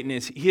about Satan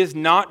is he is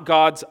not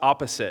God's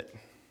opposite.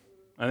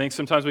 I think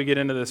sometimes we get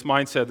into this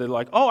mindset that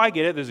like, oh, I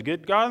get it. There's a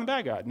good God and a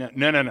bad God.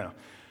 No.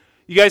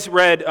 You guys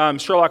read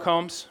Sherlock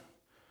Holmes?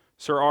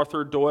 Sir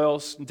Arthur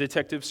Doyle's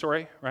detective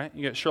story, right?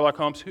 You got Sherlock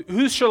Holmes.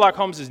 Who's Sherlock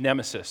Holmes'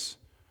 nemesis?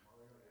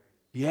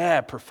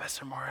 Yeah,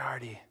 Professor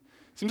Moriarty.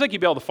 Seems like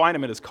you'd be able to find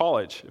him at his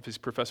college if he's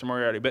Professor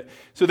Moriarty. But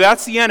so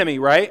that's the enemy,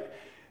 right?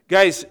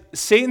 Guys,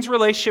 Satan's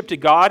relationship to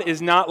God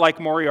is not like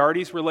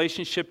Moriarty's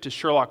relationship to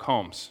Sherlock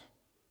Holmes.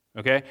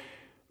 Okay?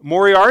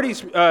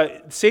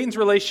 Satan's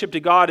relationship to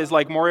God is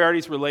like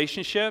Moriarty's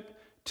relationship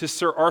to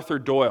Sir Arthur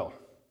Doyle.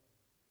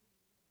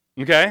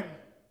 Okay?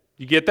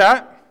 You get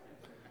that?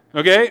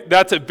 Okay?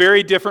 That's a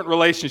very different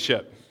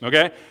relationship.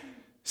 Okay?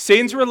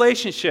 Satan's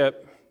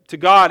relationship to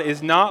God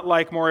is not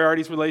like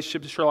Moriarty's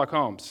relationship to Sherlock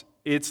Holmes.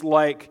 It's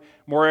like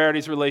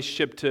Moriarty's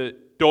relationship to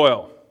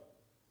Doyle.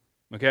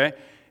 Okay?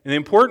 And the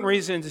important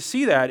reason to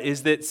see that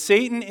is that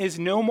Satan is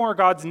no more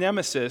God's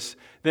nemesis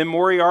than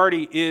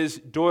Moriarty is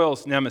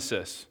Doyle's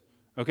nemesis.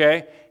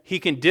 Okay? He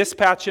can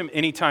dispatch him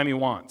anytime he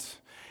wants.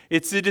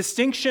 It's the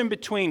distinction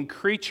between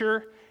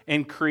creature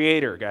and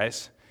creator,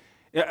 guys.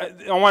 I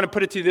want to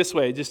put it to you this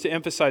way, just to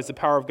emphasize the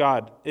power of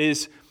God,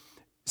 is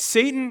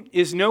Satan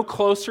is no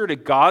closer to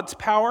God's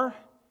power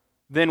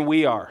than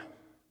we are.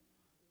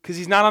 Because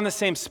he's not on the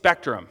same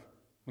spectrum.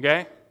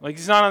 Okay? Like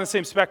he's not on the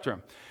same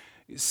spectrum.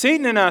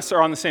 Satan and us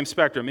are on the same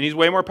spectrum, and he's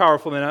way more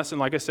powerful than us, and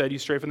like I said,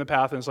 he's straight from the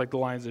path, and it's like the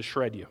lions that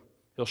shred you.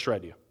 He'll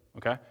shred you.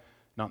 Okay?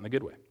 Not in the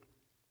good way.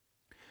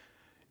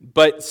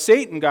 But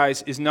Satan,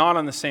 guys, is not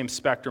on the same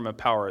spectrum of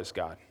power as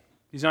God.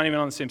 He's not even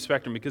on the same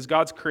spectrum because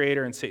God's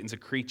creator and Satan's a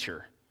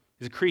creature.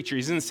 He's a creature.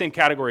 He's in the same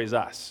category as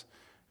us.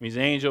 I mean, he's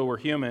an angel, we're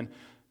human,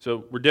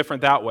 so we're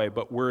different that way,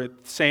 but we're the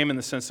same in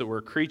the sense that we're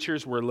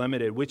creatures, we're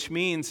limited, which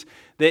means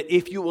that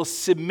if you will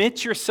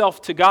submit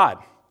yourself to God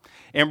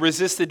and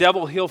resist the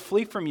devil, he'll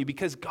flee from you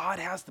because God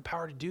has the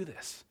power to do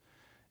this.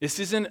 This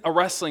isn't a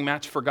wrestling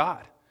match for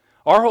God.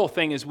 Our whole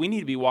thing is we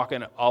need to be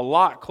walking a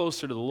lot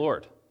closer to the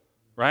Lord.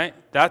 Right?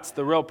 That's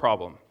the real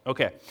problem.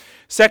 Okay.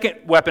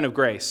 Second weapon of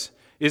grace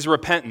is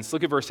repentance.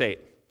 Look at verse 8.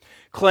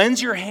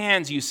 Cleanse your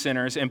hands, you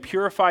sinners, and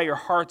purify your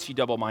hearts, you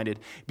double-minded.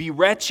 Be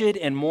wretched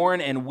and mourn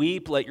and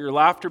weep. Let your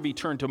laughter be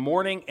turned to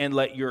mourning, and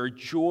let your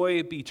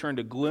joy be turned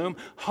to gloom.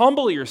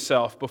 Humble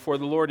yourself before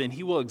the Lord, and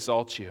he will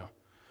exalt you.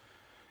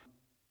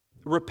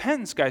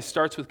 Repentance, guys,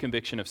 starts with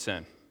conviction of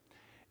sin.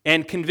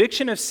 And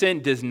conviction of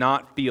sin does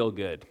not feel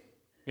good.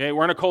 Okay?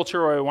 We're in a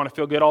culture where we want to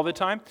feel good all the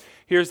time.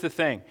 Here's the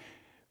thing.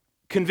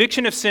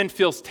 Conviction of sin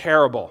feels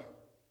terrible.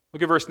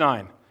 Look at verse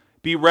 9.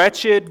 Be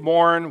wretched,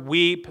 mourn,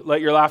 weep,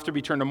 let your laughter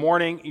be turned to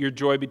mourning, your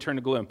joy be turned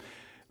to gloom.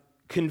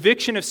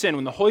 Conviction of sin,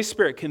 when the Holy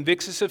Spirit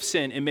convicts us of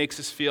sin, it makes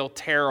us feel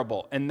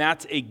terrible. And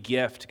that's a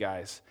gift,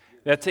 guys.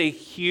 That's a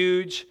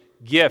huge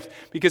gift.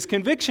 Because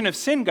conviction of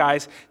sin,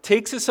 guys,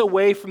 takes us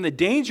away from the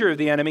danger of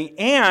the enemy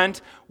and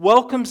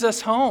welcomes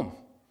us home.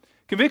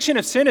 Conviction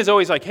of sin is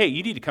always like, hey,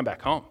 you need to come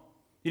back home.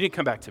 You need to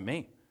come back to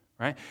me.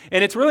 Right?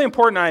 And it's really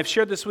important, I've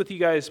shared this with you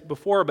guys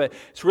before, but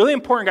it's really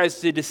important, guys,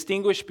 to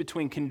distinguish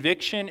between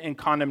conviction and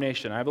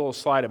condemnation. I have a little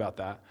slide about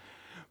that.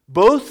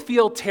 Both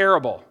feel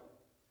terrible.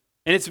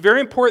 And it's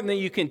very important that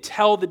you can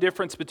tell the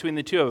difference between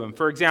the two of them.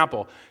 For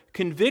example,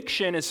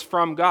 conviction is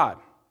from God.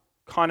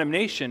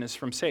 Condemnation is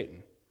from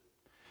Satan.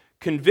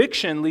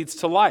 Conviction leads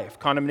to life.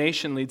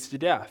 Condemnation leads to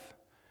death.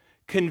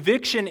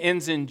 Conviction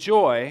ends in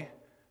joy.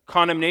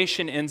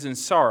 Condemnation ends in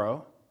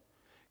sorrow.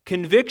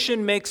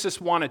 Conviction makes us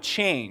want to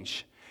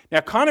change. Now,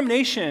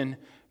 condemnation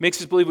makes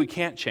us believe we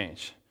can't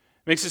change.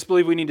 Makes us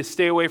believe we need to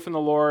stay away from the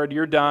Lord.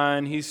 You're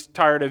done. He's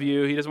tired of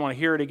you. He doesn't want to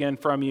hear it again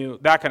from you.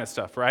 That kind of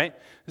stuff, right?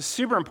 It's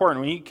super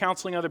important. When you're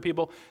counseling other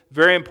people,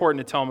 very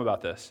important to tell them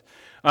about this.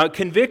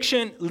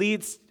 Conviction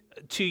leads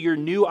to your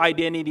new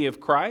identity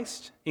of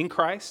Christ, in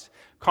Christ.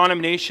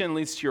 Condemnation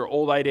leads to your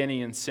old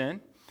identity in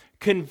sin.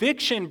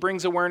 Conviction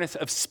brings awareness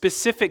of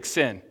specific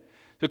sin.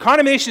 So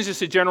condemnation is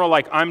just a general,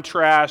 like, I'm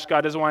trash,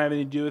 God doesn't want to have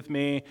anything to do with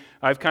me,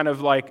 I've kind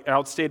of like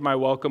outstayed my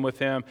welcome with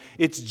him.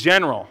 It's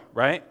general,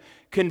 right?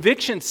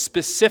 Conviction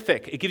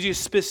specific. It gives you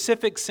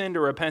specific sin to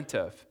repent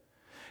of.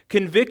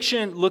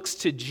 Conviction looks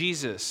to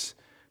Jesus.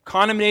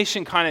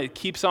 Condemnation kind of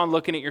keeps on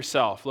looking at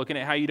yourself, looking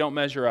at how you don't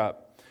measure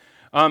up.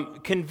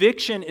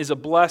 Conviction is a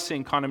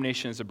blessing,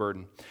 condemnation is a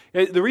burden.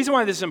 The reason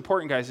why this is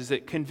important, guys, is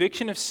that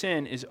conviction of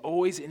sin is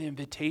always an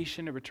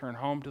invitation to return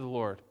home to the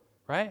Lord,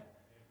 right?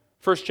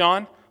 1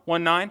 John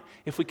 1:9,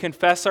 if we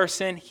confess our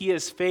sin, he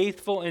is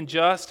faithful and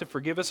just to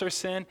forgive us our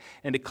sin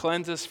and to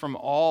cleanse us from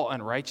all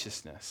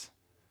unrighteousness.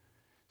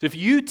 So if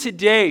you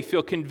today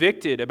feel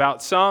convicted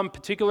about some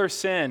particular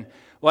sin,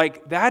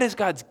 like that is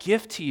God's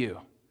gift to you.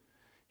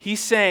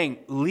 He's saying,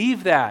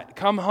 leave that,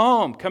 come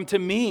home, come to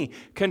me,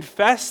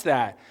 confess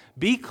that,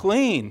 be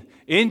clean,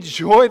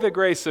 enjoy the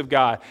grace of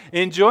God,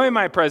 enjoy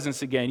my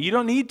presence again. You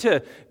don't need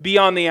to be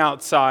on the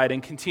outside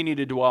and continue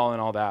to dwell in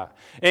all that.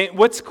 And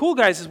what's cool,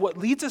 guys, is what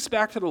leads us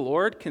back to the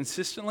Lord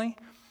consistently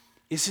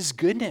is his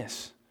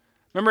goodness.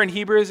 Remember in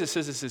Hebrews, it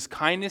says it's his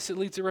kindness that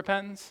leads to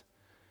repentance?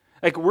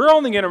 Like, we're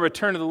only going to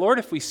return to the Lord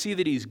if we see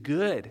that he's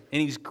good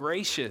and he's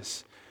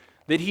gracious,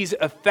 that he's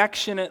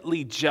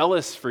affectionately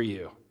jealous for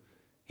you.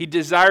 He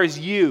desires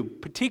you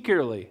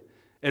particularly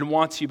and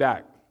wants you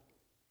back.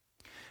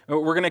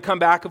 We're going to come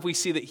back if we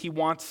see that he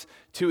wants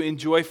to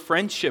enjoy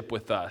friendship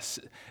with us,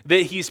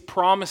 that he's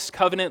promised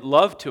covenant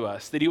love to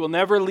us, that he will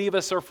never leave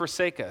us or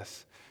forsake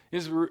us. You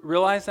just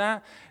realize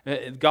that?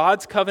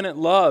 God's covenant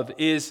love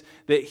is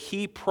that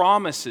he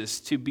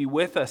promises to be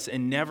with us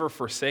and never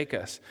forsake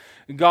us.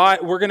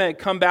 God, we're going to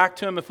come back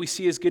to him if we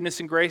see his goodness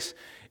and grace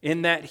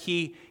in that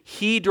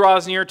he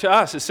draws near to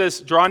us. It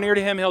says, draw near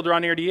to him, he'll draw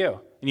near to you.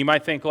 And you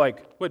might think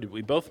like, what, did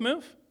we both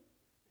move?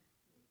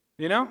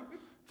 You know?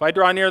 If I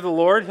draw near to the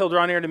Lord, he'll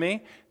draw near to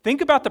me.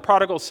 Think about the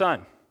prodigal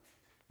son.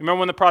 Remember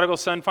when the prodigal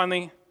son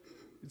finally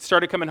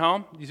started coming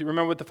home? You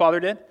remember what the father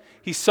did?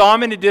 He saw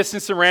him in the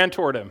distance and ran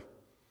toward him.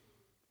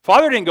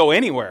 Father didn't go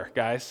anywhere,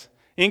 guys.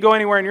 He didn't go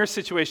anywhere in your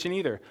situation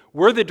either.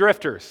 We're the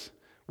drifters.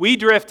 We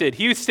drifted.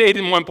 He stayed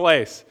in one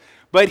place.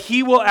 But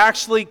he will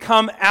actually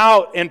come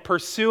out and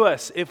pursue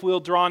us if we'll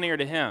draw near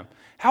to him.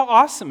 How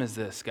awesome is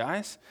this,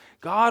 guys?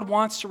 God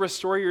wants to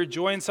restore your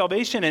joy and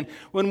salvation. And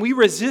when we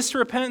resist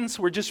repentance,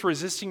 we're just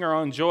resisting our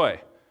own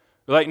joy.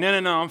 We're like, no,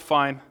 I'm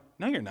fine.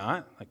 No, you're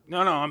not. Like, no,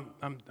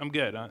 I'm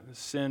good.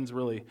 Sin's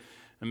really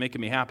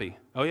making me happy.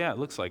 Oh, yeah, it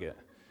looks like it.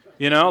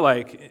 You know,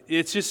 like,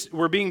 it's just,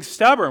 we're being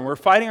stubborn. We're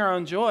fighting our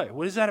own joy.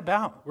 What is that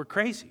about? We're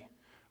crazy,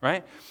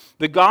 right?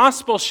 The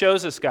gospel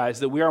shows us, guys,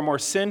 that we are more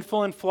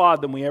sinful and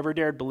flawed than we ever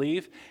dared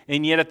believe,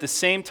 and yet at the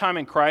same time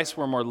in Christ,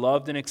 we're more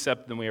loved and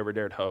accepted than we ever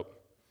dared hope.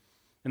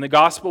 In the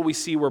gospel, we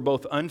see we're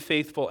both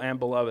unfaithful and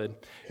beloved.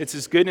 It's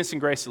his goodness and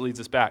grace that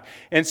leads us back.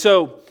 And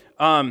so,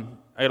 I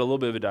got a little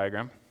bit of a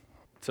diagram.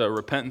 It's a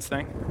repentance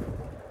thing.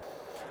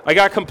 I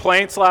got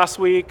complaints last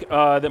week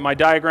that my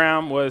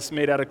diagram was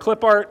made out of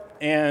clip art,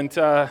 and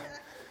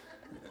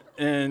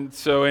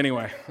so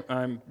anyway,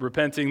 I'm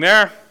repenting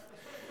there.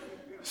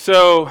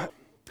 So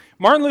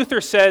Martin Luther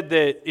said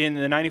that in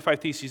the 95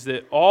 Theses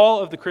that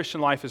all of the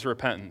Christian life is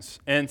repentance.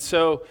 And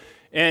so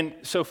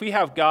if we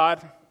have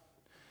God,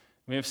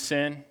 we have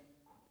sin,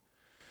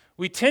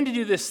 we tend to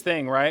do this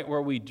thing, right,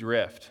 where we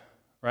drift,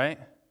 right?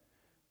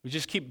 We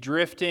just keep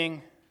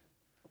drifting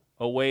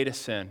away to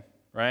sin,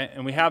 right?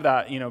 And we have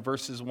that,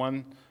 verses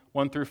 1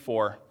 through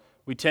 4.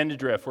 We tend to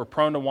drift. We're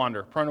prone to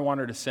wander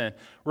to sin.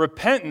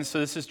 Repentance, so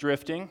this is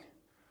drifting.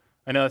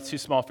 I know that's too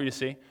small for you to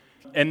see.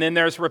 And then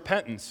there's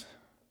repentance,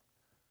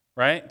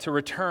 right? To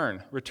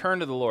return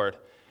to the Lord.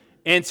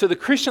 And so the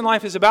Christian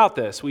life is about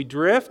this. We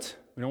drift.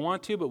 We don't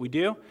want to, but we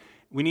do.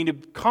 We need to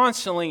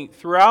constantly,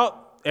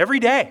 throughout every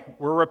day,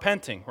 we're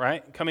repenting,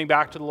 right? Coming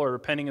back to the Lord,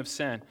 repenting of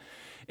sin.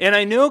 And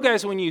I know,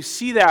 guys, when you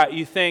see that,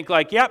 you think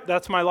like, yep,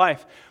 that's my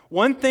life.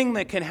 One thing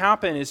that can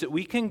happen is that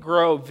we can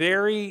grow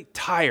very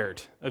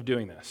tired of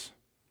doing this.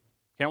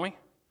 Can't we?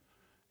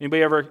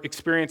 Anybody ever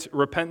experience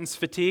repentance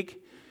fatigue?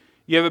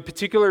 You have a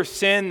particular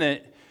sin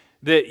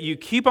that you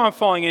keep on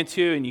falling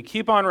into and you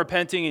keep on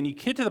repenting and you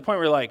get to the point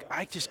where you're like,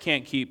 I just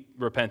can't keep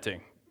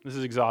repenting. This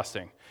is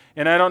exhausting.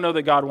 And I don't know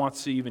that God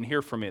wants to even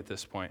hear from me at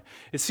this point.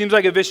 It seems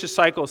like a vicious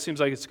cycle. It seems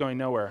like it's going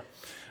nowhere.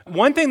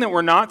 One thing that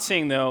we're not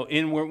seeing, though,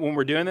 when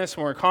we're doing this,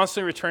 when we're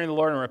constantly returning to the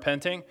Lord and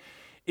repenting,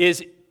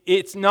 is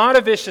it's not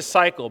a vicious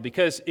cycle,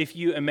 because if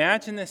you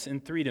imagine this in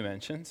 3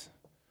 dimensions,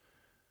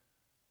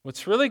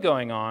 what's really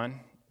going on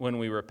when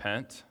we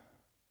repent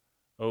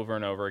over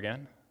and over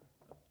again,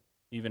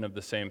 even of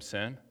the same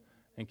sin,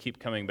 and keep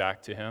coming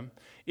back to him,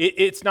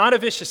 it's not a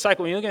vicious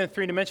cycle. When you look at it in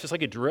 3 dimensions, it's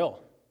like a drill,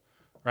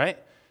 right?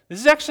 This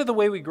is actually the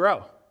way we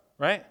grow,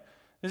 right?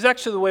 This is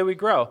actually the way we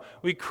grow.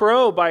 We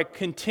grow by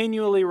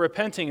continually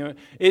repenting.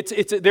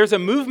 There's a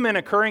movement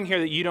occurring here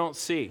that you don't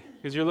see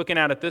because you're looking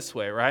at it this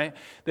way, right?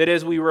 That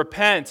as we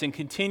repent and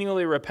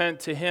continually repent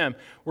to Him,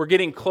 we're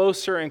getting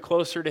closer and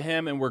closer to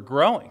Him and we're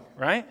growing,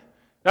 right?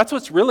 That's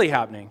what's really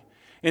happening.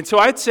 And so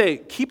I'd say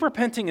keep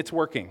repenting, it's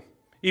working.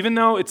 Even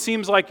though it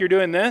seems like you're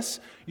doing this,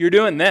 you're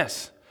doing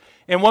this.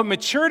 And what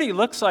maturity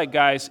looks like,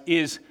 guys,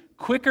 is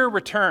quicker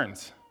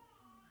returns,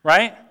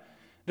 right?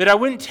 That I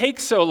wouldn't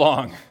take so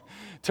long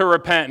to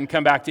repent and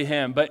come back to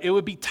Him, but it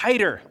would be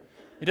tighter.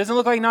 It doesn't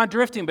look like not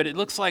drifting, but it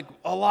looks like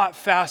a lot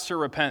faster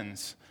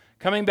repentance.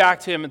 Coming back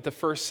to Him at the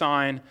first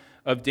sign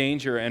of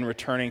danger and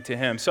returning to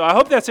Him. So I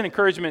hope that's an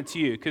encouragement to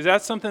you, because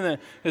that's something that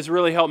has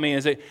really helped me,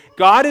 is that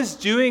God is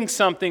doing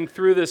something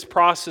through this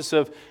process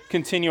of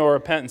continual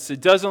repentance.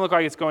 It doesn't look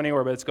like it's going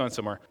anywhere, but it's going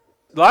somewhere.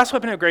 The last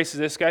weapon of grace is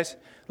this, guys.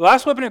 The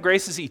last weapon of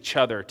grace is each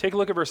other. Take a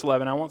look at verse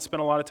 11. I won't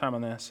spend a lot of time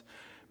on this.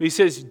 But he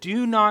says,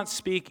 do not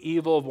speak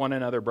evil of one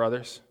another,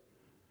 brothers.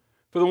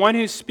 For the one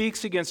who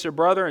speaks against a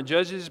brother and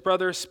judges his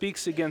brother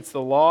speaks against the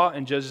law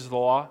and judges the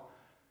law.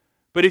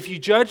 But if you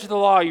judge the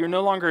law, you're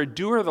no longer a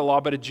doer of the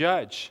law, but a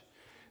judge.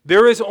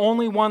 There is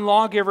only one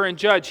lawgiver and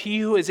judge, he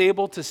who is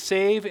able to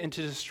save and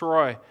to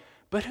destroy.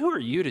 But who are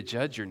you to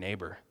judge your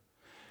neighbor?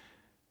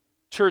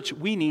 Church,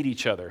 we need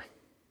each other.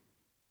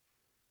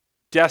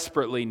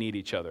 Desperately need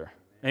each other.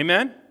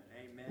 Amen?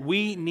 Amen?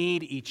 We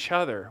need each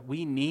other.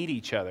 We need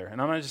each other. And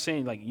I'm not just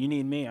saying like you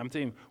need me. I'm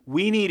saying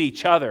we need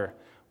each other.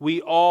 We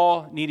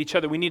all need each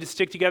other. We need to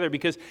stick together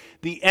because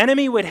the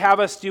enemy would have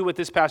us do what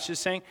this passage is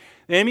saying.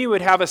 The enemy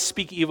would have us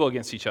speak evil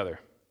against each other.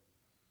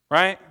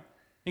 Right?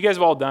 You guys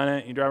have all done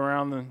it. You drive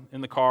around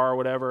in the car or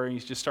whatever, and you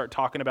just start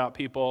talking about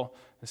people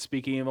and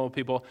speaking evil of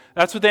people.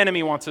 That's what the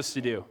enemy wants us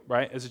to do,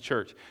 right, as a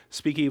church.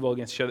 Speak evil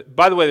against each other.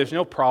 By the way, there's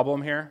no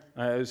problem here.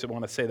 I just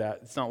want to say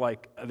that. It's not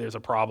like there's a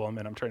problem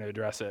and I'm trying to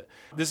address it.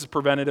 This is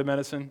preventative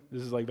medicine.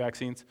 This is like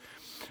vaccines.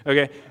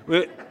 Okay?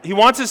 He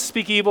wants us to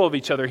speak evil of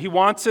each other. He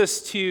wants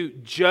us to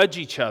judge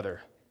each other,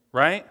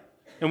 right?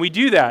 And we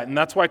do that, and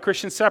that's why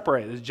Christians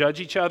separate. They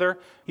judge each other.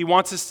 He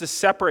wants us to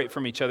separate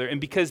from each other,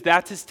 and because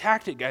that's his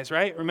tactic, guys,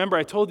 right? Remember,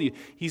 I told you,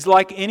 he's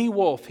like any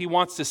wolf. He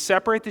wants to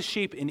separate the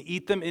sheep and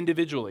eat them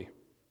individually,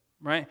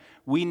 right?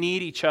 We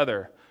need each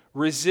other.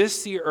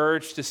 Resist the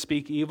urge to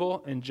speak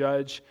evil and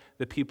judge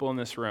the people in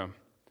this room.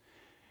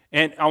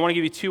 And I want to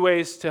give you two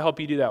ways to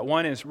help you do that.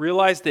 One is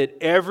realize that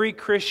every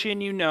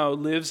Christian you know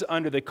lives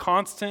under the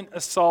constant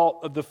assault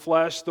of the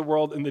flesh, the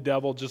world, and the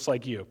devil, just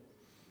like you.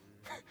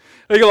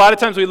 I think a lot of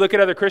times we look at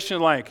other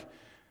Christians like,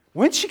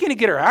 when's she going to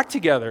get her act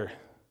together?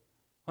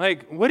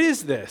 Like, what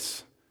is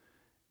this?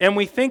 And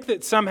we think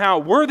that somehow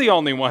we're the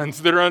only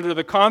ones that are under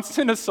the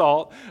constant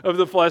assault of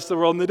the flesh, the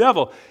world, and the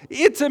devil.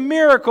 It's a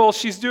miracle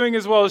she's doing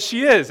as well as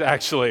she is,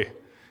 actually.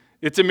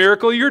 It's a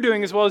miracle you're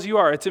doing as well as you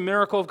are. It's a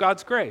miracle of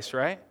God's grace,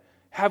 right?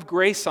 Have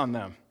grace on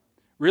them.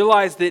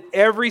 Realize that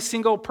every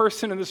single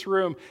person in this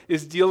room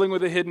is dealing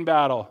with a hidden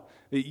battle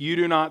that you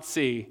do not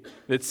see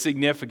that's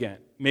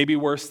significant, maybe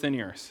worse than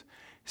yours.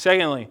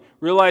 Secondly,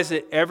 realize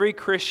that every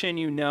Christian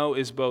you know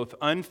is both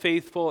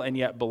unfaithful and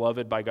yet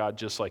beloved by God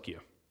just like you.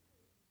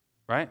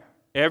 Right?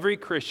 Every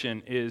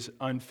Christian is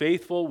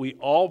unfaithful. We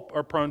all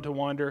are prone to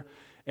wander,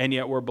 and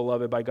yet we're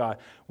beloved by God.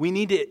 We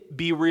need to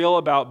be real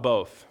about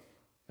both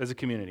as a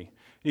community.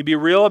 We need to be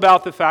real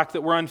about the fact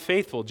that we're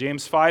unfaithful.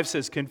 James 5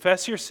 says,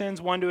 confess your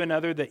sins one to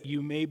another that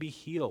you may be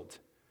healed.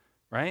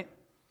 Right?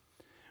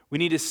 We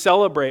need to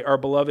celebrate our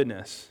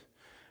belovedness.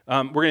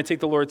 We're going to take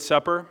the Lord's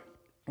Supper.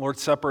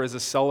 Lord's Supper is a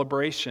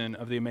celebration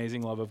of the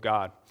amazing love of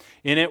God.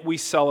 In it, we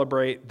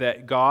celebrate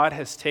that God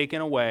has taken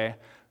away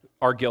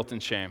our guilt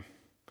and shame.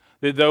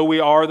 That though we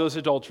are those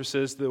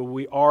adulteresses, though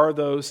we are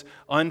those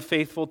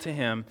unfaithful to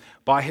Him,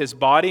 by His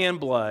body and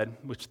blood,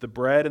 which the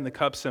bread and the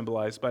cup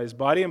symbolize, by His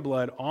body and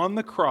blood on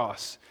the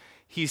cross,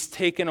 He's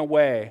taken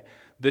away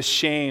the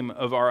shame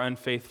of our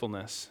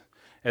unfaithfulness.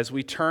 As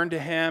we turn to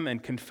Him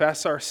and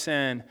confess our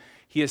sin,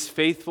 He is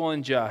faithful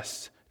and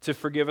just to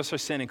forgive us our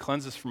sin and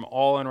cleanse us from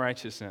all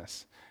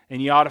unrighteousness.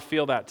 And you ought to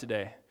feel that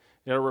today.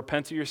 You ought to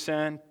repent of your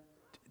sin,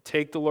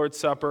 take the Lord's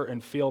Supper,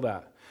 and feel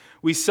that.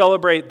 We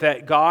celebrate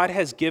that God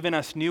has given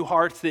us new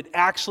hearts that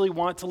actually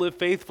want to live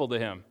faithful to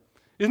Him.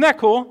 Isn't that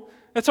cool?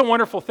 That's a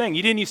wonderful thing.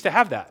 You didn't used to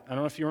have that. I don't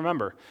know if you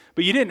remember,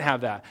 but you didn't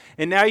have that.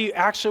 And now you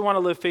actually want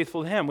to live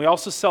faithful to Him. We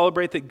also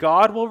celebrate that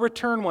God will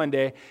return one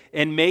day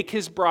and make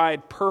His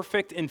bride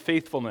perfect in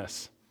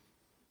faithfulness.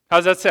 How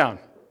does that sound?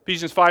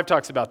 Ephesians 5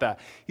 talks about that.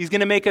 He's going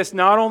to make us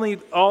not only,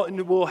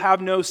 we'll have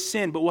no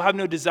sin, but we'll have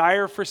no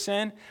desire for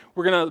sin.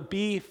 We're going to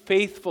be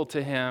faithful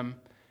to Him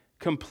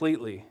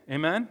completely.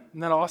 Amen?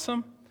 Isn't that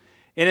awesome?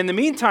 And in the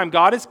meantime,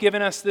 God has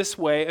given us this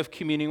way of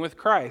communing with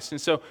Christ.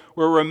 And so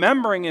we're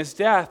remembering His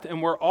death,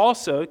 and we're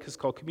also, because it's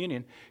called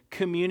communion,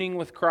 communing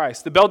with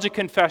Christ. The Belgic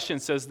Confession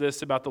says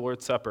this about the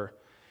Lord's Supper.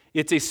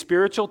 It's a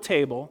spiritual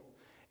table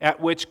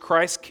at which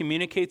Christ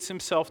communicates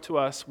Himself to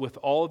us with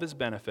all of His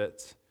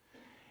benefits.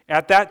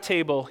 At that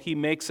table, He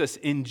makes us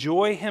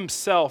enjoy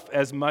Himself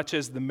as much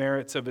as the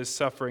merits of His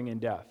suffering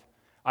and death.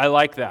 I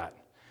like that.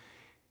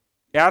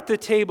 At the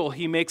table,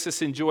 he makes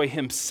us enjoy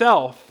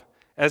himself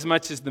as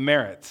much as the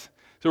merits.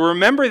 So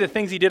remember the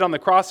things he did on the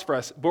cross for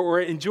us, but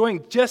we're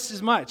enjoying just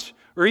as much,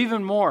 or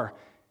even more,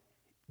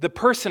 the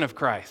person of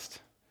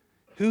Christ,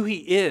 who he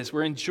is.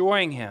 We're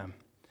enjoying him.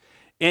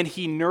 And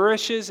he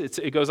nourishes,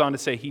 it goes on to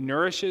say, he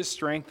nourishes,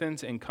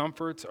 strengthens, and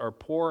comforts our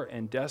poor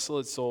and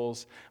desolate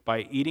souls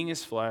by eating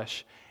his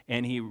flesh,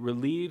 and he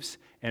relieves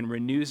and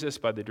renews us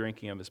by the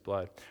drinking of his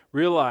blood.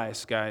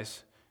 Realize,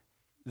 guys,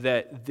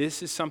 that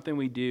this is something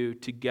we do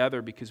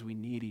together because we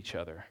need each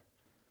other.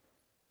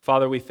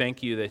 Father, we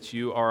thank you that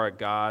you are a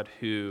God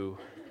who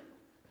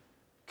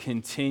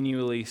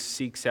continually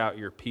seeks out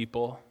your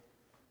people.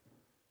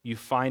 You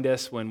find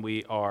us when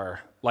we are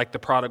like the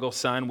prodigal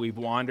son. We've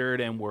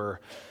wandered and we're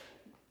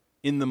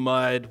in the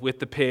mud with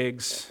the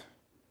pigs,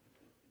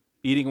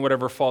 eating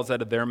whatever falls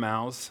out of their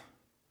mouths.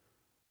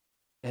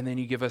 And then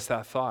you give us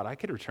that thought, I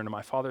could return to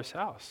my father's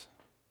house.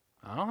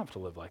 I don't have to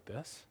live like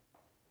this.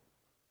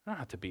 I don't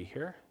have to be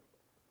here.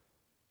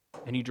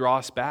 And you draw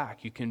us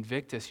back. You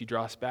convict us. You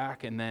draw us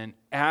back. And then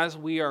as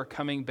we are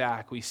coming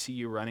back, we see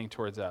you running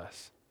towards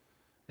us.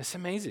 It's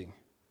amazing.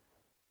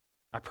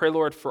 I pray,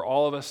 Lord, for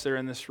all of us that are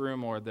in this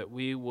room, Lord, that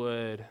we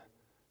would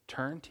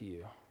turn to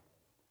you.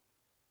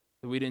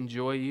 That we'd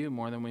enjoy you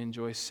more than we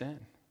enjoy sin.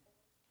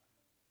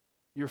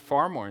 You're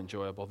far more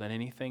enjoyable than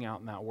anything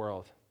out in that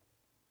world.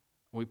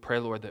 We pray,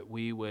 Lord, that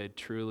we would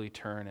truly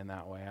turn in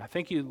that way. I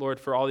thank you, Lord,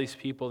 for all these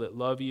people that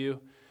love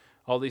you,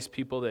 all these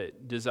people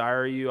that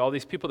desire you, all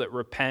these people that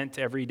repent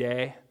every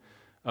day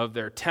of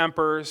their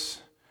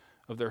tempers,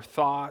 of their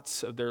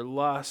thoughts, of their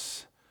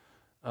lusts,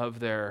 of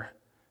their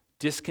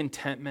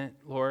discontentment,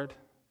 Lord.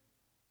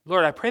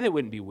 Lord, I pray they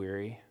wouldn't be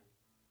weary.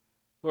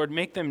 Lord,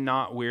 make them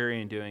not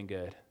weary in doing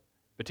good,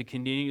 but to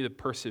continue to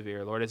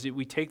persevere. Lord, as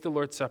we take the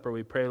Lord's Supper,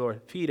 we pray,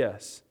 Lord, feed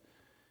us.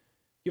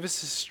 Give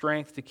us the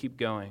strength to keep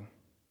going.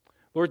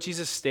 Lord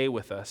Jesus, stay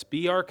with us.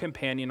 Be our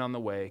companion on the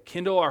way.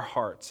 Kindle our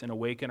hearts and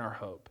awaken our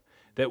hope,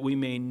 that we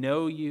may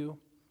know you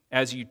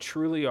as you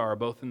truly are,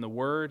 both in the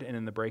word and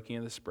in the breaking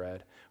of this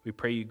bread. We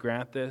pray you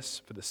grant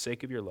this for the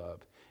sake of your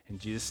love. In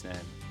Jesus' name,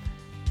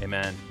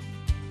 amen.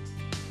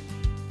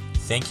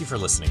 Thank you for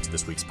listening to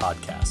this week's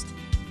podcast.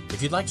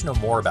 If you'd like to know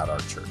more about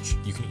our church,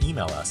 you can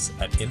email us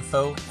at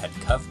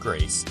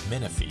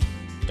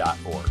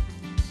info@covgracemenifee.org.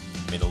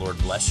 May the Lord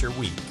bless your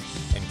week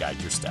and guide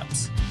your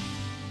steps.